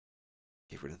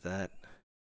rid of that.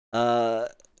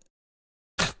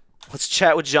 Let's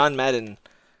chat with John Madden.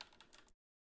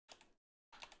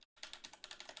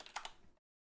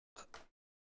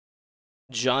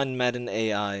 John Madden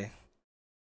AI.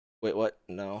 Wait, what?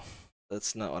 No.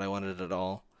 That's not what I wanted at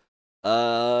all.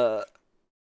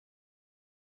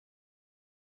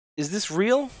 Is this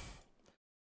real?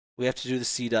 We have to do the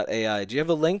C.AI. Do you have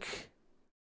a link?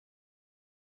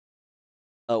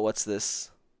 Oh, what's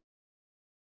this?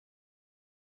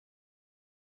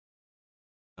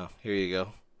 Oh, here you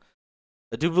go.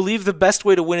 I do believe the best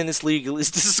way to win in this league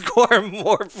is to score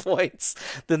more points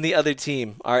than the other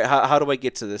team. All right, how do I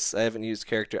get to this? I haven't used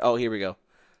character. Oh, here we go.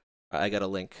 All right, I got a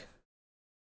link.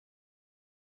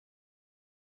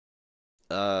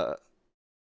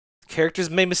 Characters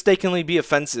may mistakenly be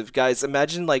offensive. Guys,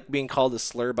 imagine like being called a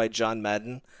slur by John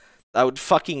Madden. I would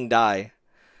fucking die.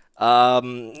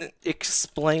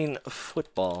 Explain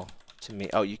football to me.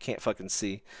 Oh, you can't fucking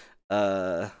see.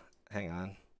 Hang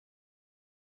on.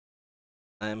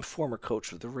 I am former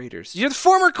coach of the Raiders. You're the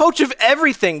former coach of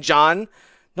everything, John.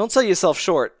 Don't sell yourself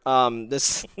short.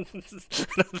 This I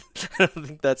don't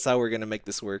think that's how we're gonna make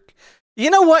this work.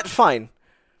 You know what? Fine.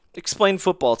 Explain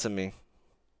football to me.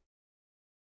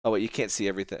 Oh wait, you can't see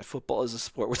everything. Football is a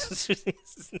sport.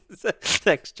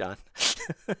 Thanks, John.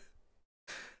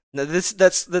 No,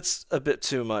 that's a bit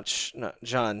too much. No,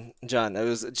 John, it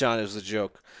was a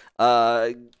joke.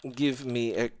 Give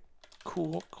me a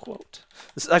cool quote.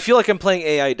 I feel like I'm playing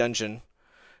AI Dungeon.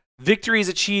 Victory is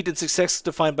achieved and success is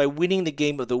defined by winning the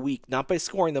game of the week, not by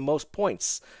scoring the most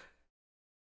points.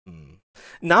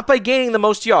 Not by gaining the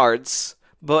most yards,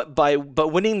 but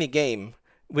winning the game.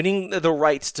 Winning the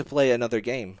right to play another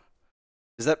game.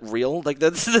 Is that real? Like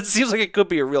that seems like it could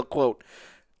be a real quote.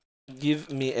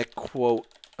 Give me a quote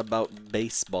about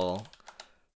baseball.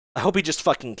 I hope he just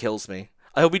fucking kills me.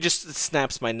 I hope he just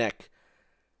snaps my neck.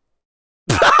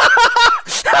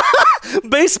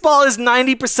 Baseball is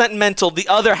 90% mental. The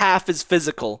other half is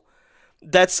physical.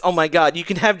 That's, oh my god. You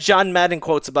can have John Madden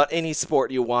quotes about any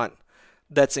sport you want.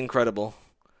 That's incredible.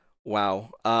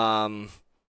 Wow.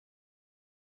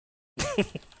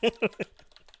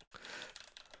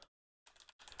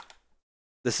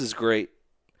 This is great.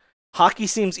 Hockey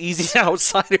seems easy to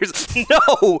outsiders.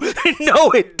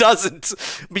 No, it doesn't.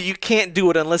 But you can't do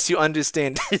it unless you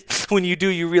understand it. When you do,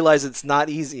 you realize it's not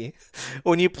easy.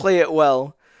 When you play it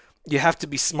well, you have to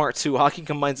be smart too. Hockey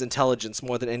combines intelligence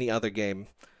more than any other game.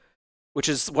 Which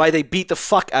is why they beat the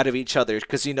fuck out of each other.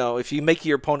 Because, you know, if you make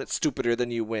your opponent stupider, then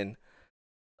you win.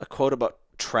 A quote about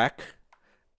track?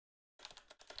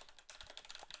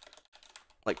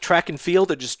 Like track and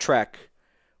field or just track?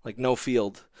 Like no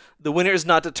field. The winner is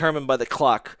not determined by the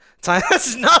clock. Time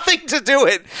has nothing to do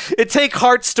with it. It takes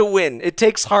hearts to win. It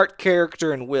takes heart,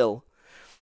 character, and will.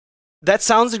 That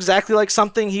sounds exactly like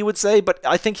something he would say, but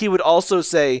I think he would also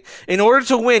say, in order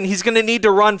to win, he's going to need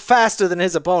to run faster than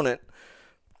his opponent.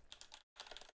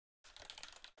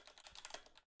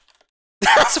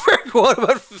 That's for a quote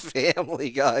about Family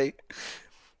Guy.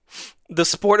 The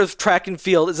sport of track and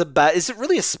field is is it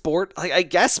really a sport? Like, I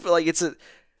guess, but like it's more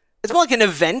like an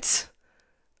event.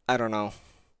 I don't know.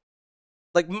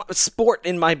 Like sport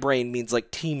in my brain means like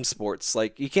team sports.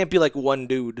 Like you can't be like one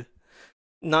dude.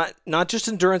 Not just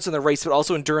endurance in the race, but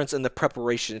also endurance in the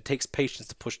preparation. It takes patience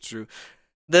to push through.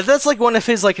 That's like one of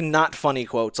his like not funny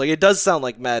quotes. Like it does sound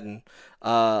like Madden.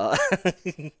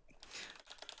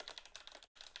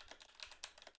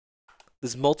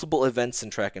 There's multiple events in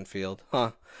track and field.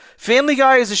 Huh. Family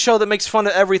Guy is a show that makes fun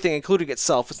of everything, including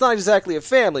itself. It's not exactly a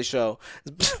family show.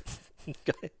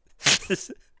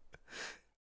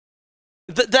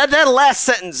 That last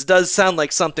sentence does sound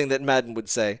like something that Madden would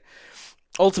say.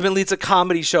 Ultimately, it's a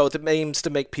comedy show that aims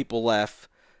to make people laugh.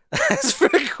 As for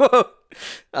the quote,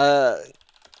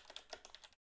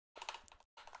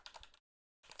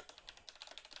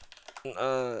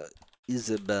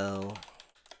 Isabel.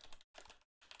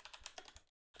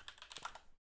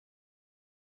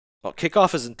 Oh,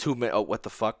 kickoff is in 2 minutes. Oh, what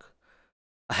the fuck?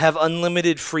 I have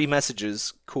unlimited free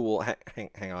messages. Cool.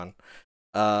 Hang on.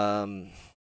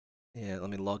 Yeah, let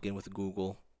me log in with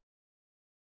Google.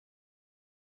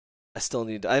 I still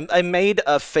need. I made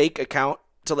a fake account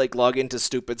to like log into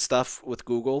stupid stuff with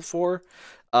Google for.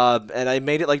 And I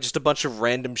made it like just a bunch of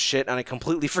random shit, and I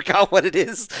completely forgot what it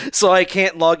is, so I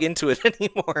can't log into it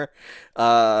anymore.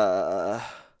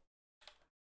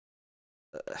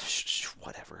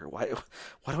 Whatever. Why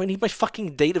do I need my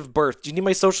fucking date of birth? Do you need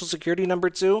my social security number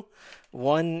too?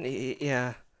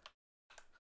 Yeah.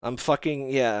 I'm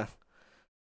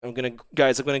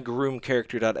gonna groom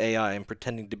Character.AI. I'm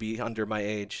pretending to be under my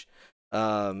age.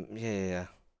 Yeah.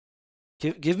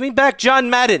 Give me back John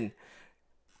Madden.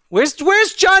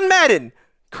 Where's John Madden?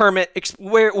 Kermit,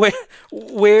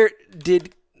 where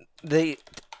did they?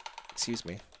 Excuse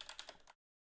me.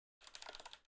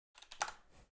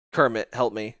 Kermit,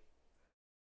 help me.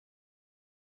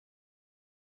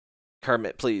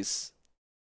 Kermit, please.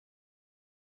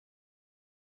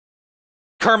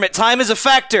 Kermit, time is a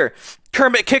factor.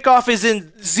 Kermit, kickoff is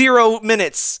in 0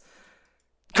 minutes.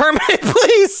 Kermit,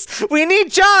 please! We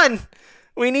need John!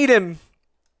 We need him.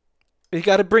 We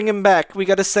gotta bring him back. We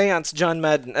gotta seance John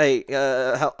Madden. Hey,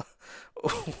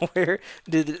 where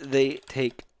did they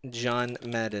take John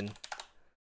Madden?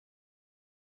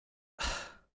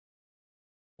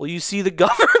 Will you see the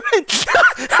government?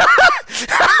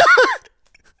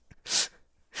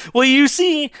 Well, you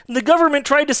see, the government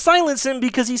tried to silence him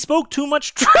because he spoke too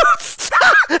much truth.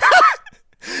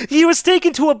 He was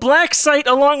taken to a black site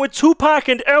along with Tupac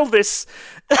and Elvis.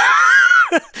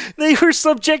 They were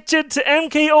subjected to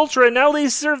MK Ultra, and now they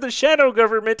serve the shadow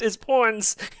government as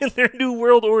pawns in their new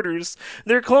world orders.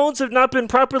 Their clones have not been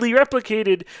properly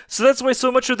replicated, so that's why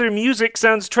so much of their music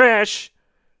sounds trash.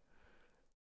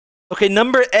 Okay,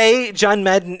 number A, John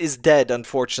Madden is dead,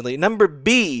 unfortunately. Number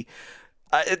B,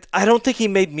 I don't think he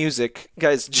made music.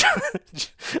 Guys,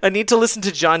 I need to listen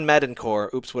to John Madden Core.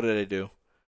 Oops, what did I do?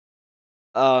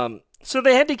 So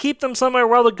they had to keep them somewhere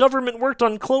while the government worked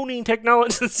on cloning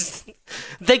technologies.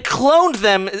 They cloned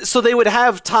them so they would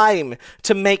have time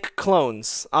to make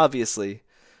clones, obviously.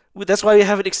 That's why we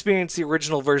haven't experienced the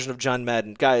original version of John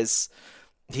Madden. Guys,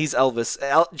 he's Elvis.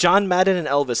 John Madden and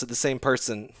Elvis are the same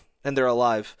person, and they're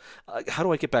alive. How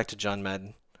do I get back to John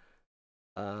Madden?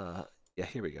 Yeah,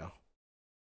 here we go.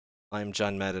 I'm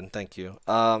John Madden, thank you.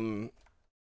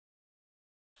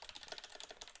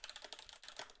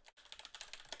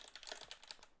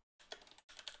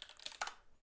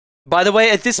 By the way,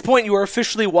 at this point, you are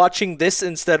officially watching this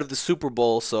instead of the Super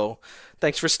Bowl, so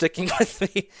thanks for sticking with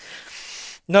me.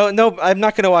 No, I'm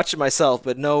not gonna watch it myself,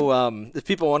 but no, if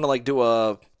people want to like do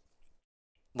a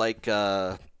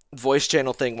voice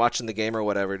channel thing watching the game or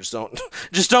whatever, just don't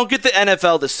get the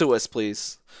NFL to sue us,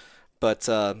 please. But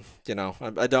you know,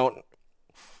 I don't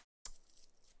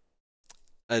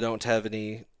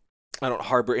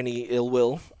harbor any ill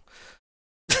will.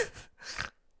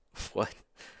 What?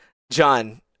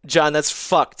 John, that's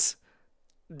fucked.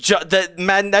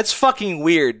 That's fucking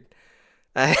weird.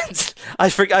 I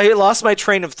lost my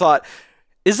train of thought.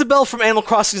 Isabelle from Animal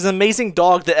Crossing is an amazing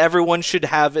dog that everyone should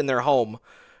have in their home.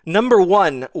 Number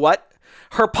 1, what?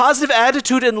 Her positive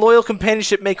attitude and loyal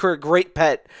companionship make her a great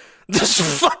pet. This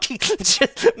fucking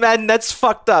man, that's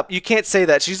fucked up. You can't say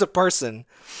that. She's a person.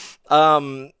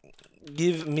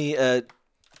 Give me a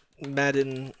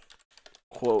Madden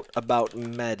quote about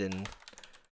Madden.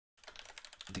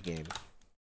 The game.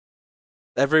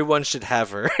 Everyone should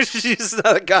have her. She's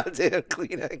not a goddamn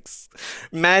Kleenex.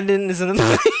 Madden is an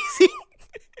amazing...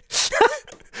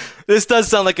 This does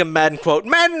sound like a Madden quote.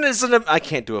 Madden is an... I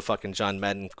can't do a fucking John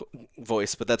Madden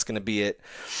voice, but that's going to be it.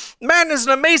 Madden is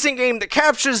an amazing game that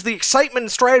captures the excitement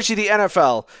and strategy of the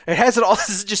NFL. It has it all. This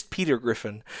is just Peter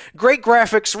Griffin. Great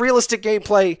graphics, realistic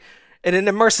gameplay, and an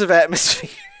immersive atmosphere.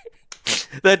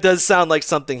 That does sound like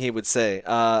something he would say.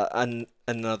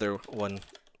 Another one,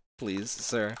 please,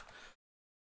 sir.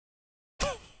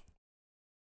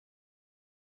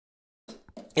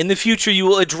 In the future, you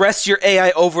will address your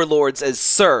AI overlords as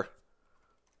Sir.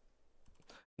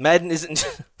 Madden isn't...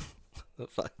 Oh,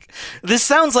 fuck. This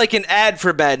sounds like an ad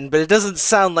for Madden, but it doesn't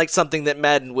sound like something that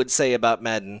Madden would say about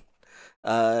Madden.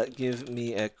 Give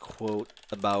me a quote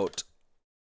about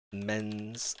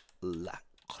men's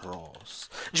lacrosse.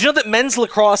 Did you know that men's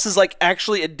lacrosse is like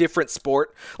actually a different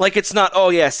sport? Like it's not, oh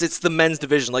yes, it's the men's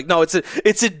division. Like no, it's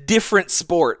a different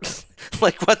sport.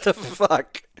 Like what the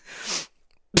fuck?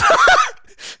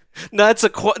 No,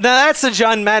 that's a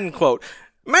John Madden quote.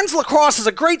 Men's lacrosse is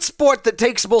a great sport that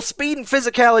takes both speed and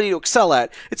physicality to excel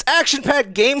at. Its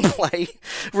action-packed gameplay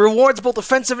rewards both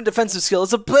offensive and defensive skill.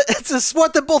 It's a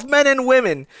sport that both men and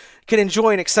women can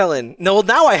enjoy and excel in. No,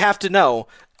 now I have to know.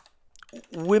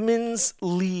 Women's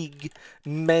League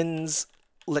men's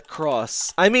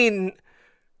lacrosse. I mean,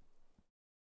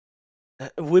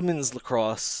 women's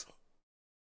lacrosse.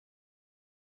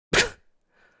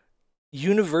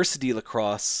 University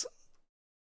lacrosse.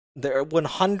 There are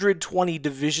 120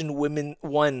 Division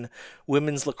One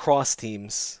women's lacrosse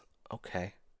teams.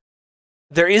 Okay.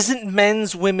 There isn't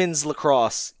men's women's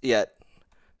lacrosse yet.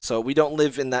 So we don't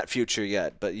live in that future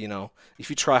yet, but you know, if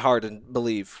you try hard and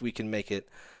believe, we can make it.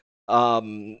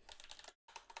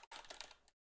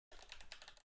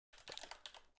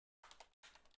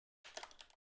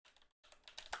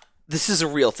 This is a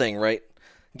real thing, right?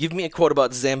 Give me a quote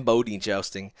about Zamboni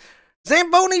jousting.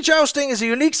 Zamboni jousting is a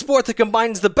unique sport that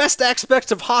combines the best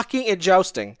aspects of hockey and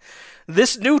jousting.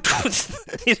 This new,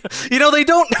 they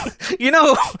don't,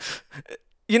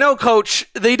 Coach,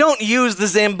 they don't use the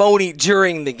Zamboni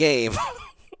during the game.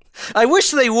 I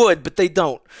wish they would, but they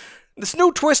don't. This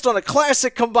new twist on a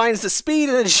classic combines the speed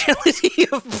and agility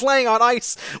of playing on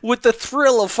ice with the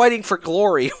thrill of fighting for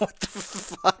glory. What the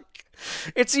fuck?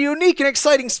 It's a unique and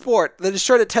exciting sport that is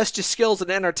sure to test your skills and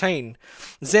entertain.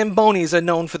 Zambonis are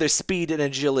known for their speed and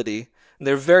agility. And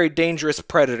they're very dangerous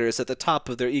predators at the top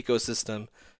of their ecosystem.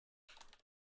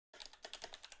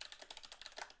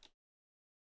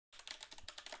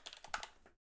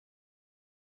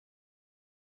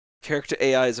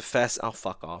 Character.AI is a fast... Oh,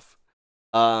 fuck off.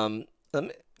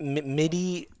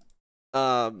 MIDI...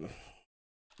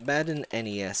 Madden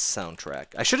NES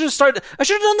soundtrack. I should have done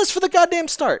this for the goddamn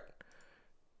start.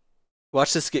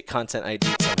 Watch this get content ID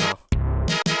somehow.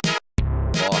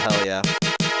 Oh, hell yeah.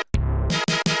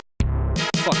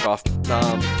 Fuck off.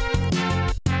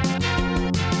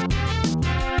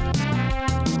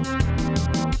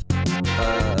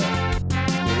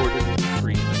 Gordon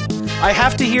Freeman. I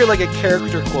have to hear like a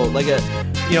character quote, like a,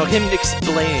 him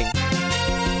explaining.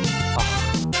 Oh,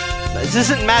 this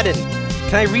isn't Madden.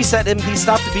 Can I reset him? He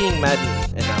stopped being Madden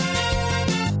enough.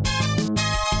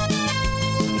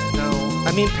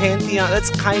 I mean, Pantheon,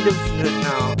 that's kind of...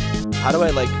 No. How do I,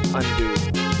 undo?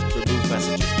 Remove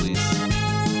messages, please.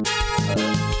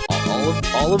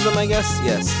 All of them, I guess?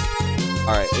 Yes.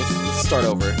 Alright, let's start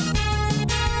over.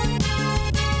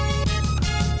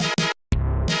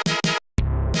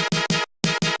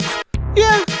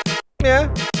 Yeah.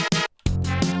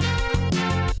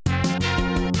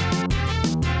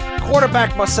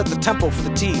 Quarterback must set the tempo for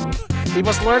the team. He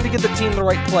must learn to get the team in the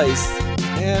right place.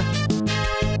 Yeah.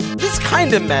 This is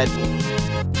kind of Madden.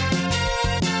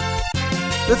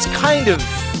 That's kind of...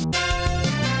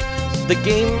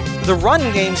 The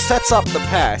run game sets up the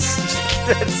pass.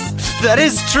 That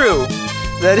is true.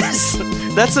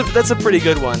 That's a pretty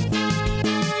good one.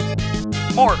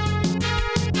 More.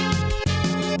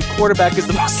 Quarterback is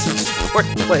the most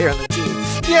important player on the team.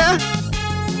 Yeah.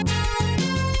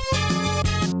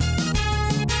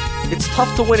 It's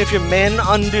tough to win if your man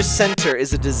under center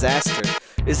is a disaster.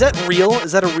 Is that real?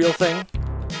 Is that a real thing?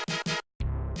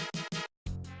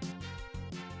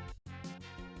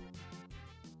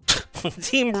 The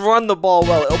team run the ball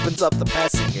well. It opens up the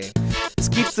passing game. This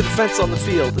keeps the defense on the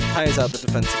field and tires out the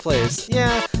defensive players.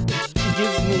 Yeah,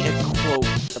 give me a quote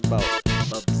about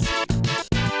Bubsy.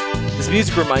 This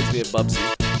music reminds me of Bubsy.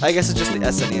 I guess it's just the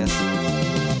SNES.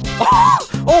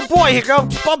 Oh boy, here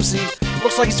goes Bubsy.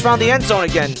 Looks like he's found the end zone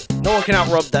again. No one can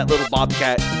outrub that little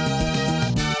bobcat.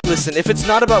 Listen, if it's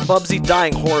not about Bubsy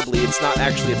dying horribly, it's not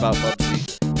actually about Bubsy.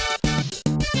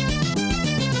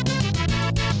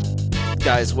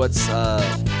 Guys, what's,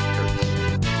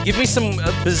 give me some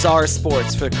bizarre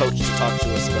sports for Coach to talk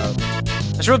to us about.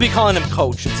 I should really be calling him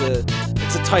Coach. It's a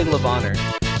title of honor.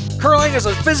 Curling is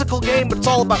a physical game, but it's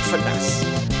all about finesse.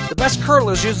 The best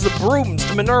curlers use the brooms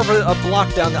to maneuver a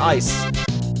block down the ice.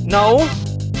 No.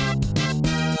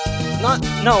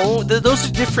 Those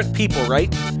are different people,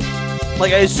 right?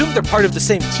 Like, I assume they're part of the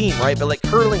same team, right? But, like,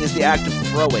 curling is the act of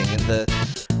throwing, and the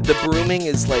brooming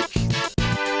is, like...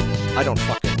 I don't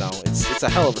fucking know. It's a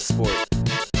hell of a sport.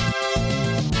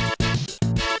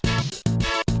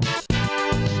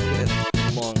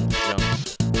 Long jump.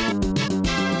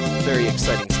 Very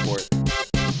exciting sport.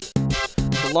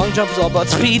 The long jump is all about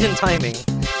speed and timing.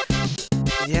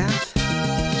 Yeah?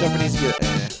 Jumping is good.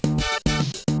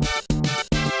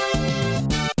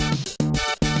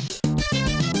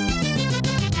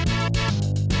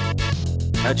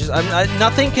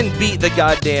 Nothing can beat the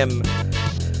goddamn...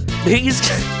 He's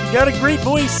got a great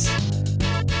voice.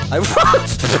 What?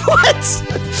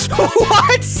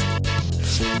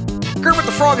 Kermit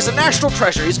the Frog is a national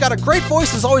treasure. He's got a great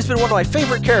voice. Has always been one of my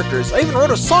favorite characters. I even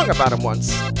wrote a song about him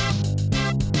once.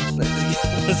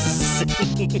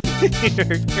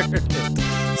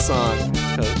 Song,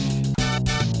 Coach.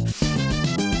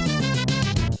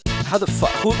 How the fuck?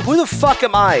 Who the fuck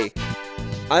am I?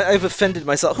 I've offended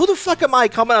myself. Who the fuck am I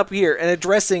coming up here and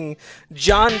addressing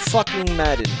John fucking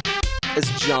Madden as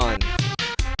John?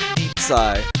 Deep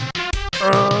sigh.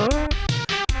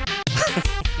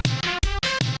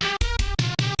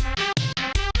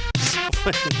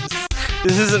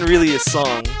 This isn't really a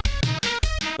song,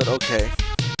 but okay.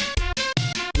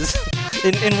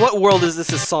 In what world is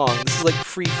this a song? This is like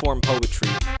free-form poetry.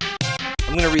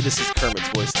 I'm gonna read this as Kermit's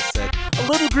voice instead. A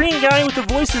little green guy with a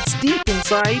voice that's deep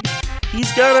inside.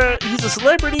 He's a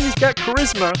celebrity. He's got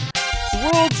charisma.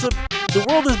 The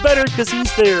world is better because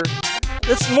he's there.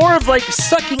 It's more of like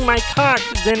sucking my cock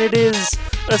than it is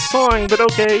a song, but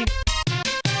okay.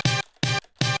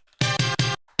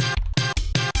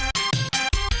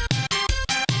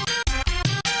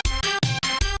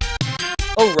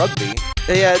 Oh, rugby.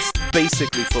 Yeah, it's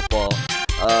basically football.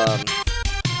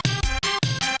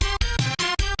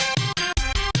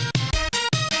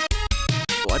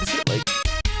 What is it like?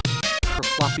 Her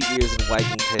floppy ears and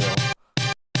wagging tail.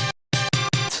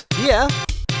 Yeah,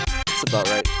 that's about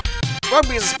right.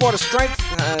 Rugby is a sport of strength.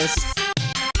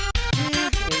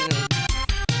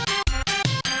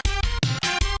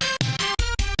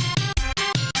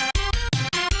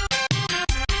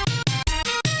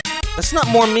 That's not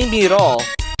more Mimi at all.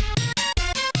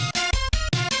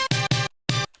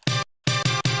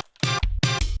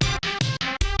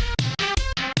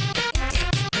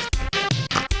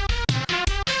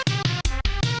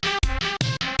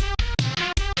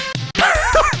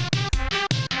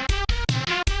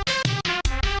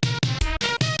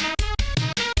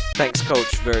 Thanks,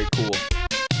 Coach. Very cool.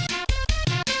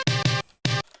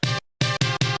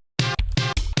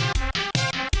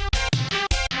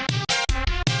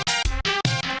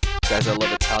 Guys, I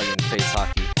love Italian face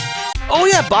hockey. Oh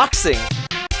yeah, boxing!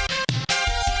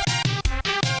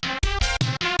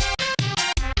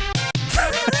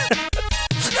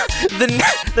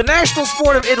 the national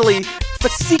sport of Italy,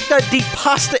 Fasica di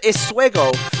Pasta e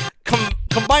Suego,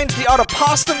 combines the art of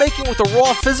pasta making with the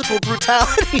raw physical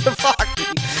brutality of hockey.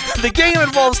 The game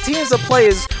involves teams of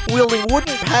players wielding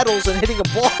wooden paddles and hitting a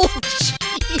ball of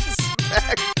cheese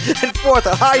back and forth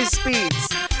at high speeds.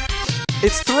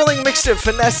 Its thrilling mixture of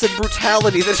finesse and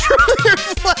brutality that truly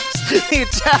reflects the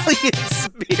Italian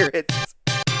spirit.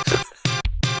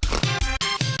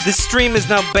 This stream is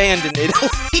now banned in Italy.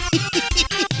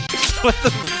 What the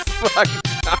fuck?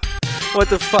 What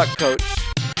the fuck, Coach?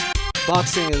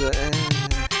 Boxing is a...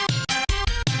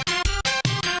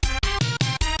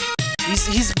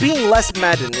 He's being less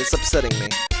Madden. It's upsetting me.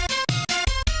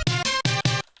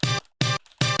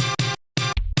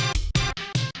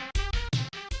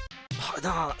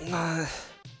 No.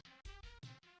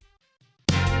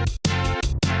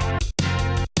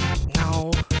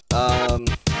 No.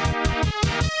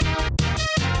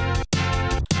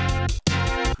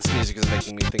 This music is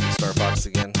making me think of Star Fox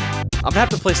again. I'm gonna have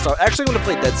to play Actually, I'm gonna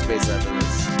play Dead Space after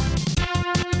this.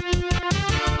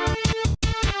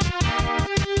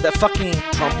 That fucking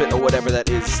trumpet or whatever that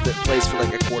is that plays for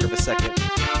like a quarter of a second.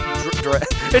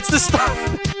 It's the stuff.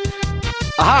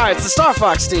 Aha! It's the Star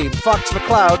Fox team. Fox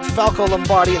McCloud, Falco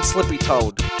Lombardi, and Slippy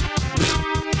Toad.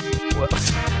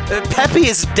 Peppy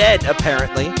is dead,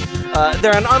 apparently.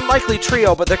 They're an unlikely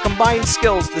trio, but their combined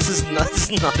skills. This is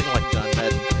nothing like John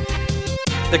Madden.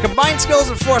 Their combined skills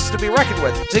and force to be reckoned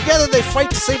with. Together, they fight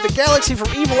to save the galaxy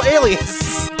from evil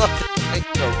aliens.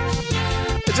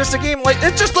 It's just a game like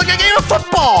a game of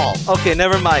football. Okay,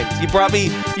 never mind. You brought me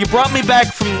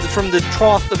back from the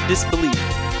trough of disbelief.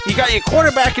 You got your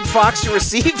quarterback in Fox, your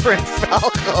receiver in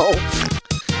Falco.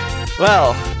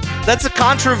 Well, that's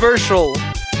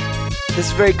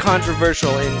It's very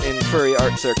controversial in furry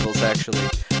art circles, actually.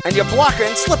 And your blocker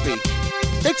in Slippy.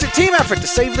 Takes a team effort to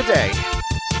save the day.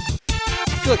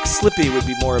 I feel like Slippy would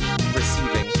be more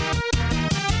receiving.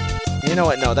 You know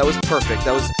what? No, that was perfect.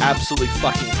 That was absolutely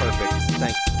fucking perfect.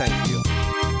 Thank you.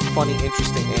 Funny,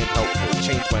 interesting, and helpful. It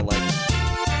changed my life.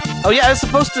 Oh yeah, I was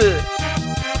supposed to...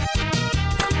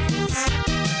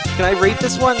 Can I rate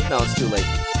this one? No, it's too late.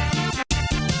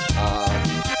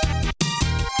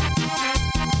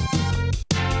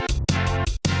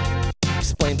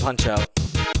 Explain Punch-Out.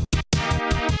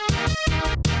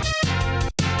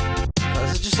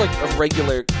 This is just like a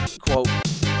regular quote.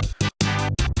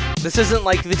 This isn't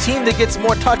like the team that gets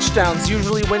more touchdowns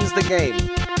usually wins the game.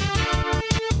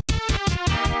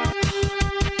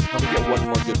 Let me get one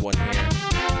more good one here.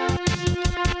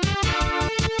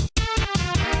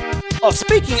 Oh,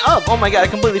 speaking of! Oh my god, I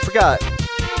completely forgot.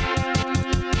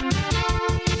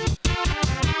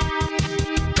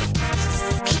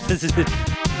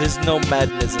 There's no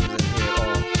Maddenisms in here at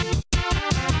all.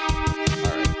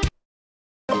 Alright.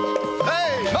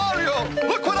 Hey, Mario!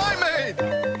 Look what I made!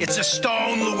 It's a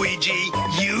stone, Luigi.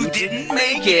 You didn't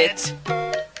make it.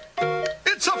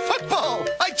 It's a football!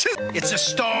 It's a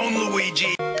stone,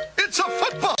 Luigi. It's a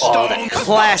football! Oh, that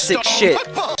classic shit.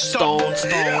 Stone.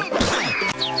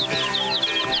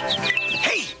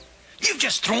 Hey, you've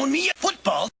just thrown me a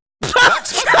football.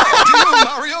 That's football to you,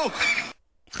 Mario.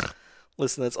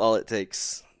 Listen, that's all it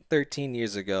takes. 13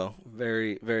 years ago.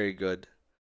 Very, very good.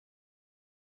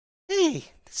 Hey,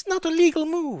 it's not a legal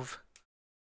move.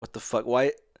 What the fuck?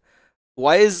 Why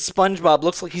is SpongeBob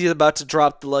looks like he's about to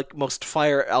drop the like most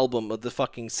fire album of the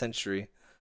fucking century?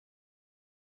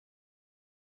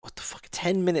 What the fuck?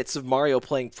 10 minutes of Mario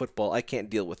playing football. I can't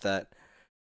deal with that.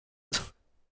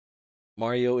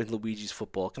 Mario and Luigi's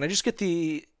football. Can I just get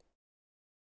the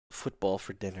football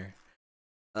for dinner?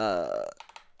 I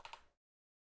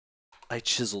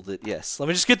chiseled it, yes. Let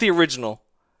me just get the original.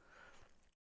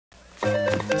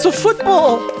 It's a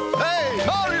football! Hey,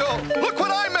 Mario, look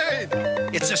what I made.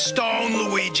 It's a stone,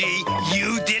 Luigi.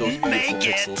 You didn't make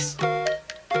it.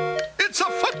 It's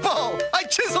a football. I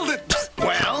chiseled it.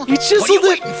 Well, You chiseled what are you it?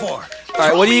 waiting for?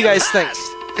 Alright, what do you guys think?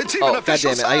 It's even Oh,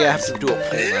 official goddammit, I have size. to do a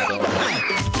poll now, don't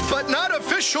I? But not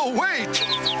official weight.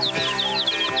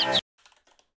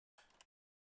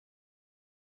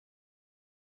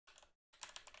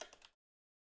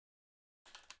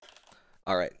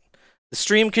 Alright. The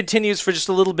stream continues for just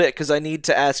a little bit because I need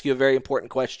to ask you a very important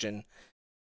question.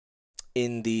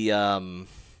 There's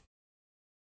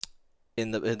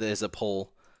a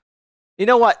poll. You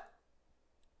know what?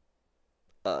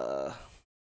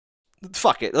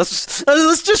 Fuck it. Let's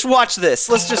just watch this.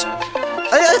 I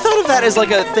thought of that as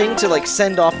like a thing to like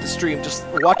send off the stream. Just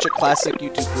watch a classic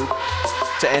YouTube group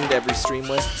to end every stream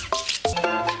with.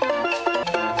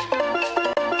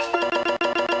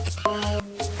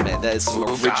 Man, that is some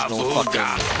original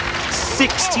fucking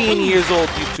 16 years old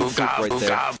YouTube group right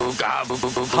there.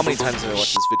 How many times have I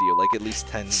watched this video? Like at least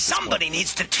 10. Somebody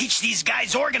needs to teach these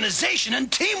guys organization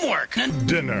and teamwork.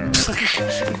 Dinner.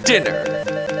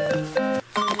 Dinner.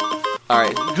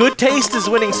 Alright, good taste is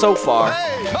winning so far.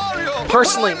 Hey, Mario, look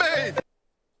Personally- what I made.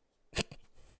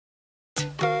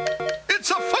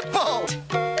 It's a football.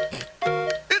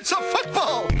 It's a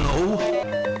football. No,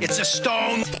 it's a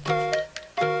stone.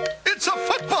 It's a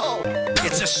football.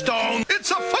 It's a stone.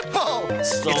 It's a football.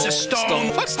 It's a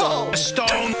stone. Football. A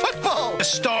stone. Football. A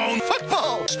stone.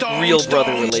 Football. Stone. Real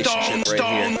brother stone, relationship stone,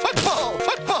 right here. Football.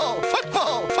 Football.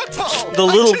 Football. Football. The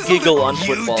little I chiseled giggle it. on You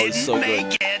football didn't is so make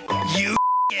good. it. You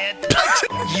get.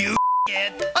 You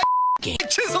get. I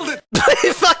chiseled it.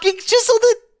 I fucking chiseled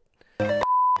it!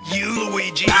 You,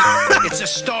 Luigi. It's a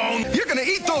stone. You're gonna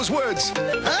eat those words.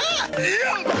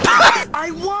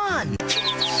 I won.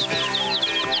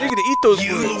 You're gonna eat those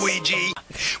You, words. Luigi.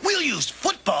 We'll use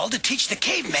football to teach the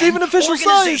caveman It's even official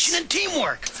organization size. and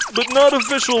teamwork. But not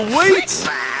official weight!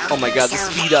 Oh my god, the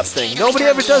speed up thing. Nobody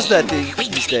ever does that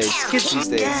these days. Kids these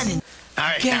days. All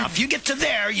right, now if you get to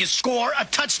there, you score a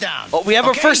touchdown. Oh, we have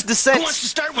our first descent. Who wants to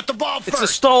start with the ball first? It's a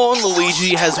stone.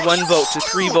 Luigi has 1 vote to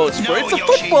 3 votes for it. It's a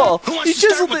Yoshi. football. Who He wants to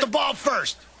start chiseled with it. the ball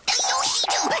first?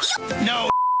 No,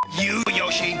 you,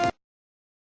 Yoshi.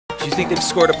 Do you think they've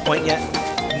scored a point yet?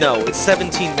 No, it's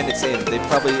 17 minutes in. They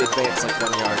probably advanced like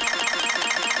 1 yard.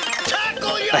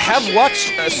 Tackle Yoshi. I have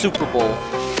watched a Super Bowl.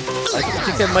 I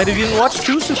think I might have even watched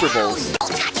 2 Super Bowls.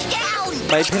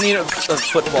 My opinion of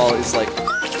football is like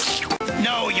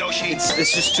No, Yoshi.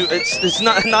 it's just too it's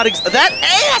not that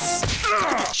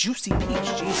ass. Juicy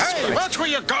peach, Jesus Christ. That's where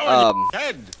you're going.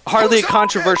 Head. Hardly a Who's up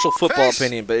controversial there? football Face.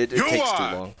 opinion, but it You takes too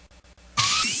are. long.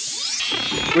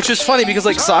 Which is funny because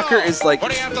like soccer is like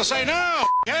What do you have to say now?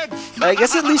 Head. I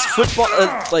guess at least football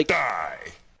like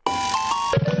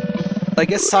I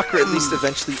guess soccer at least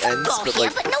eventually ends, but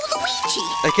like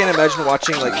I can't imagine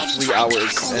watching like 3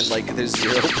 hours and like there's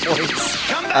 0 points.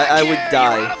 Come back I would here.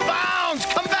 die. You're out of bounds.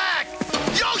 Come back.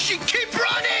 Yoshi, keep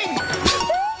running.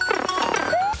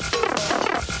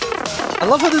 I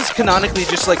love how this is canonically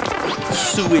just like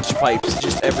sewage pipes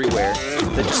just everywhere.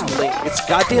 They just link. It's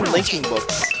goddamn linking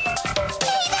books.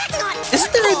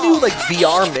 Isn't there a new like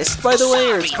VR Mist by the way,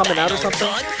 or it's coming out or something?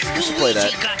 I should play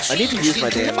that. I need to use my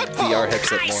damn VR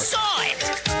headset more. I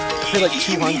pay like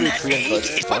 200, 300 bucks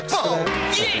for that. I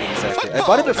forget exactly. I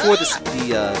bought it before the It's time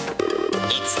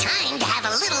to have a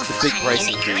little big fun price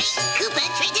in the increase. great Koopa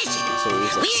tradition. So it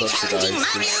was like We're subsidized. charging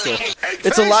But still, Mario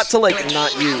it's a lot to like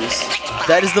not use.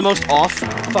 That is the most off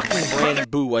fucking brand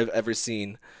boo I've ever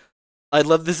seen. I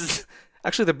love this. Is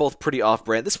actually they're both pretty off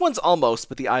brand. This one's almost,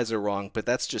 but the eyes are wrong. But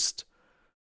that's just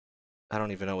I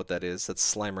don't even know what that is. That's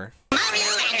Slimer.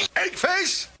 Egg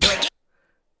face.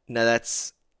 No,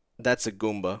 that's a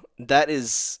Goomba. That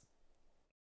is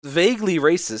vaguely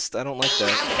racist. I don't like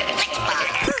that.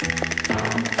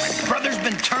 Brother's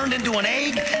been turned into an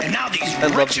egg, and now these I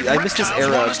love wretched I miss this reptiles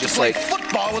era want of us to just play like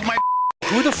football with my.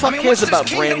 who the fuck I mean, cares what's about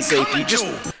this brand kingdom safety? coming Just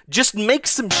to? Just make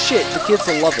some shit. The kids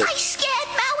will love it.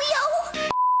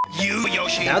 You,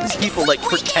 Yoshi. Now these people like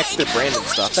protect their brand and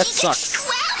stuff. That sucks.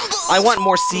 I want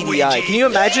more CDI. Can you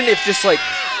imagine if just like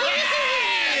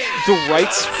the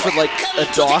rights for like a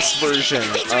DOS version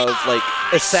of like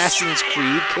Assassin's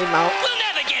Creed came out?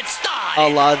 A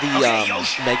la the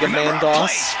Mega Man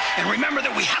DOS. And remember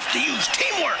that we have to use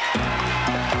teamwork.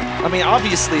 I mean,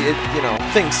 obviously, it, you know,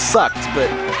 things sucked, but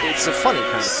it's a funny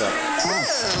kind of suck.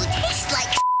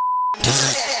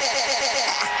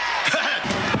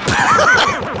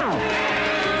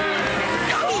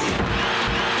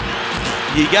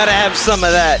 You gotta have some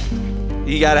of that.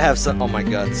 You gotta have some. Oh my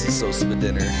god, this is so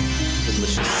spadinner.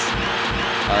 Delicious.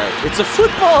 Alright, it's a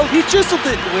football. He chiseled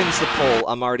it. Wins the poll.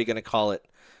 I'm already gonna call it.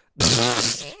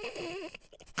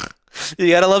 You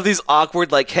gotta love these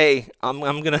awkward, like, hey, I'm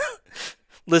gonna.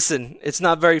 Listen, it's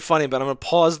not very funny, but I'm gonna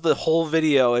pause the whole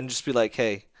video and just be like,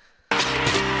 hey.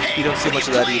 You don't see much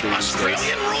of that either these days.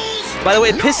 By the way,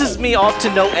 it pisses me off to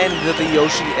no end that the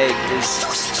Yoshi egg is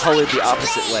colored the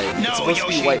opposite way. It's supposed to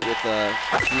be white with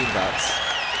green dots.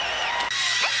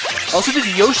 Also, did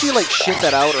Yoshi like shit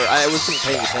that out, or I wasn't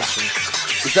paying attention?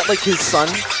 Is that like his son?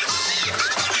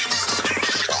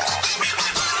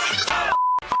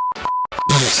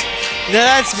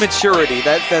 Now that's maturity.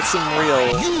 That's some real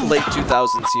late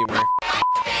 2000s humor.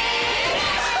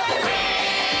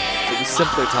 It was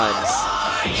simpler times.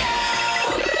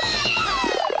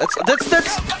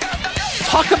 That's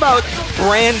talk about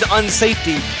brand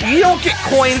unsafety. You don't get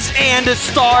coins and a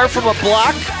star from a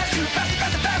block.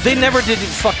 They never did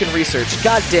fucking research.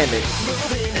 God damn it.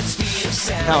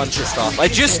 Now I'm pissed off. I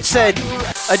just said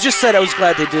I was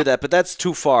glad they did that, but that's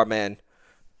too far, man.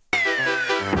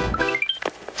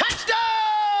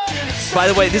 By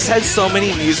the way, this has so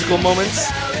many musical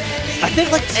moments. I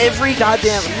think like every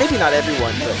goddamn, maybe not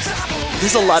everyone, but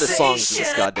there's a lot of songs in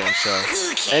this goddamn show.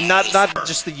 And not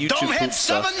just the YouTube poop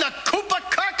stuff. The Koopa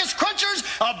Carcass Crunchers,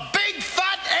 a big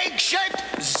fat egg-shaped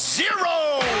 0.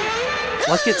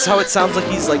 Like it's how it sounds like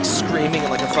he's like screaming in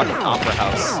like a fucking opera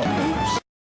house.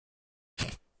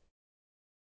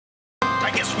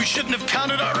 I guess we shouldn't have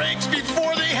counted our eggs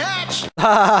before they hatched.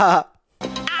 Haha.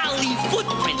 I'll leave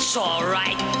footprints, all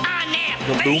right.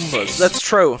 The Loombas. That's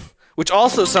true. Which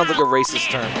also sounds like a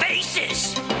racist term.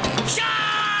 Faces. Yeah,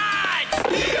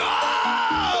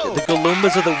 the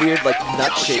Galoombas are the weird, like,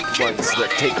 nut-shaped ones that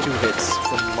take 2 hits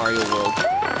from Mario World.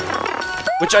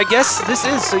 Which I guess this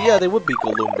is, so yeah, they would be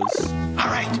Galoombas.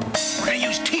 Alright, we're gonna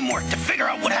use teamwork to figure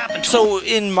out what happened to So,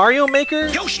 in Mario Maker,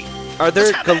 Yoshi, are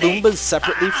there Galoombas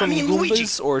separately from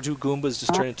Goombas, or do Goombas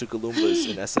just turn into Galoombas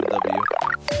in SMW?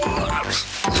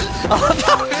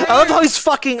 I love how he's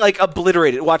fucking, like,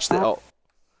 obliterated. Watch the... Oh.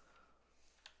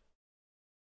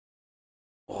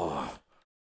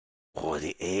 Oh,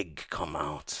 the egg come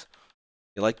out.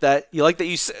 You like that? You like that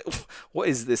you say... What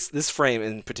is this? This frame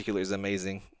in particular is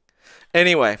amazing.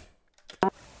 Anyway.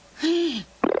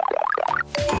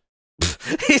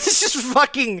 It's just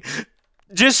fucking...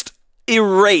 Just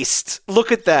erased.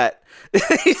 Look at that.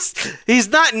 He's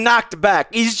not knocked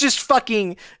back. He's just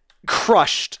fucking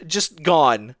crushed. Just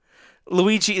gone.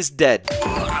 Luigi is dead. Did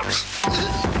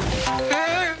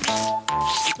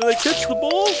I catch the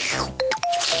ball?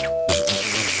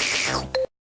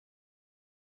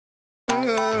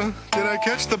 Did I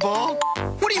catch the ball?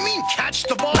 What do you mean, catch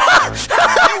the ball? You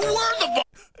were the ball!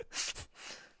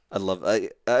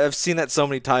 I've seen that so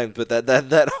many times, but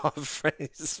that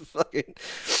phrase is fucking...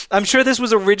 I'm sure this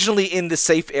was originally in the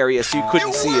safe area, so you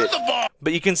couldn't see it.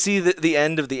 But you can see the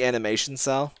end of the animation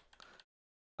cell.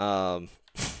 What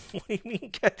do you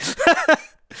mean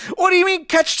what do you mean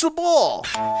catch the ball?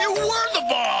 You were the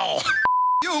ball!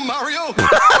 You, Mario!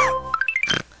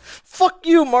 Fuck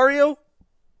you, Mario!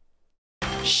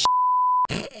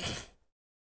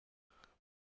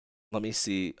 Let me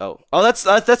see. Oh, that's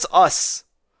us.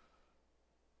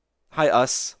 Hi,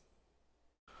 us.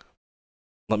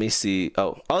 Let me see.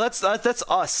 Oh, that's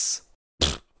us.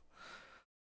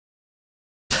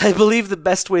 I believe the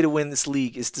best way to win this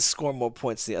league is to score more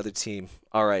points than the other team.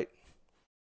 All right.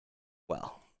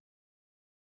 Well,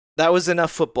 that was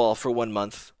enough football for 1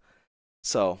 month.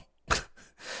 So,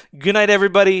 good night,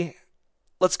 everybody.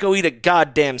 Let's go eat a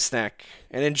goddamn snack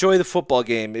and enjoy the football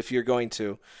game if you're going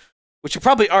to. Which you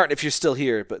probably aren't if you're still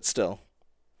here, but still.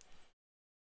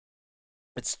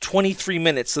 It's 23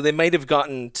 minutes, so they might have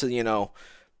gotten to, you know,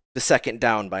 the second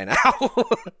down by now.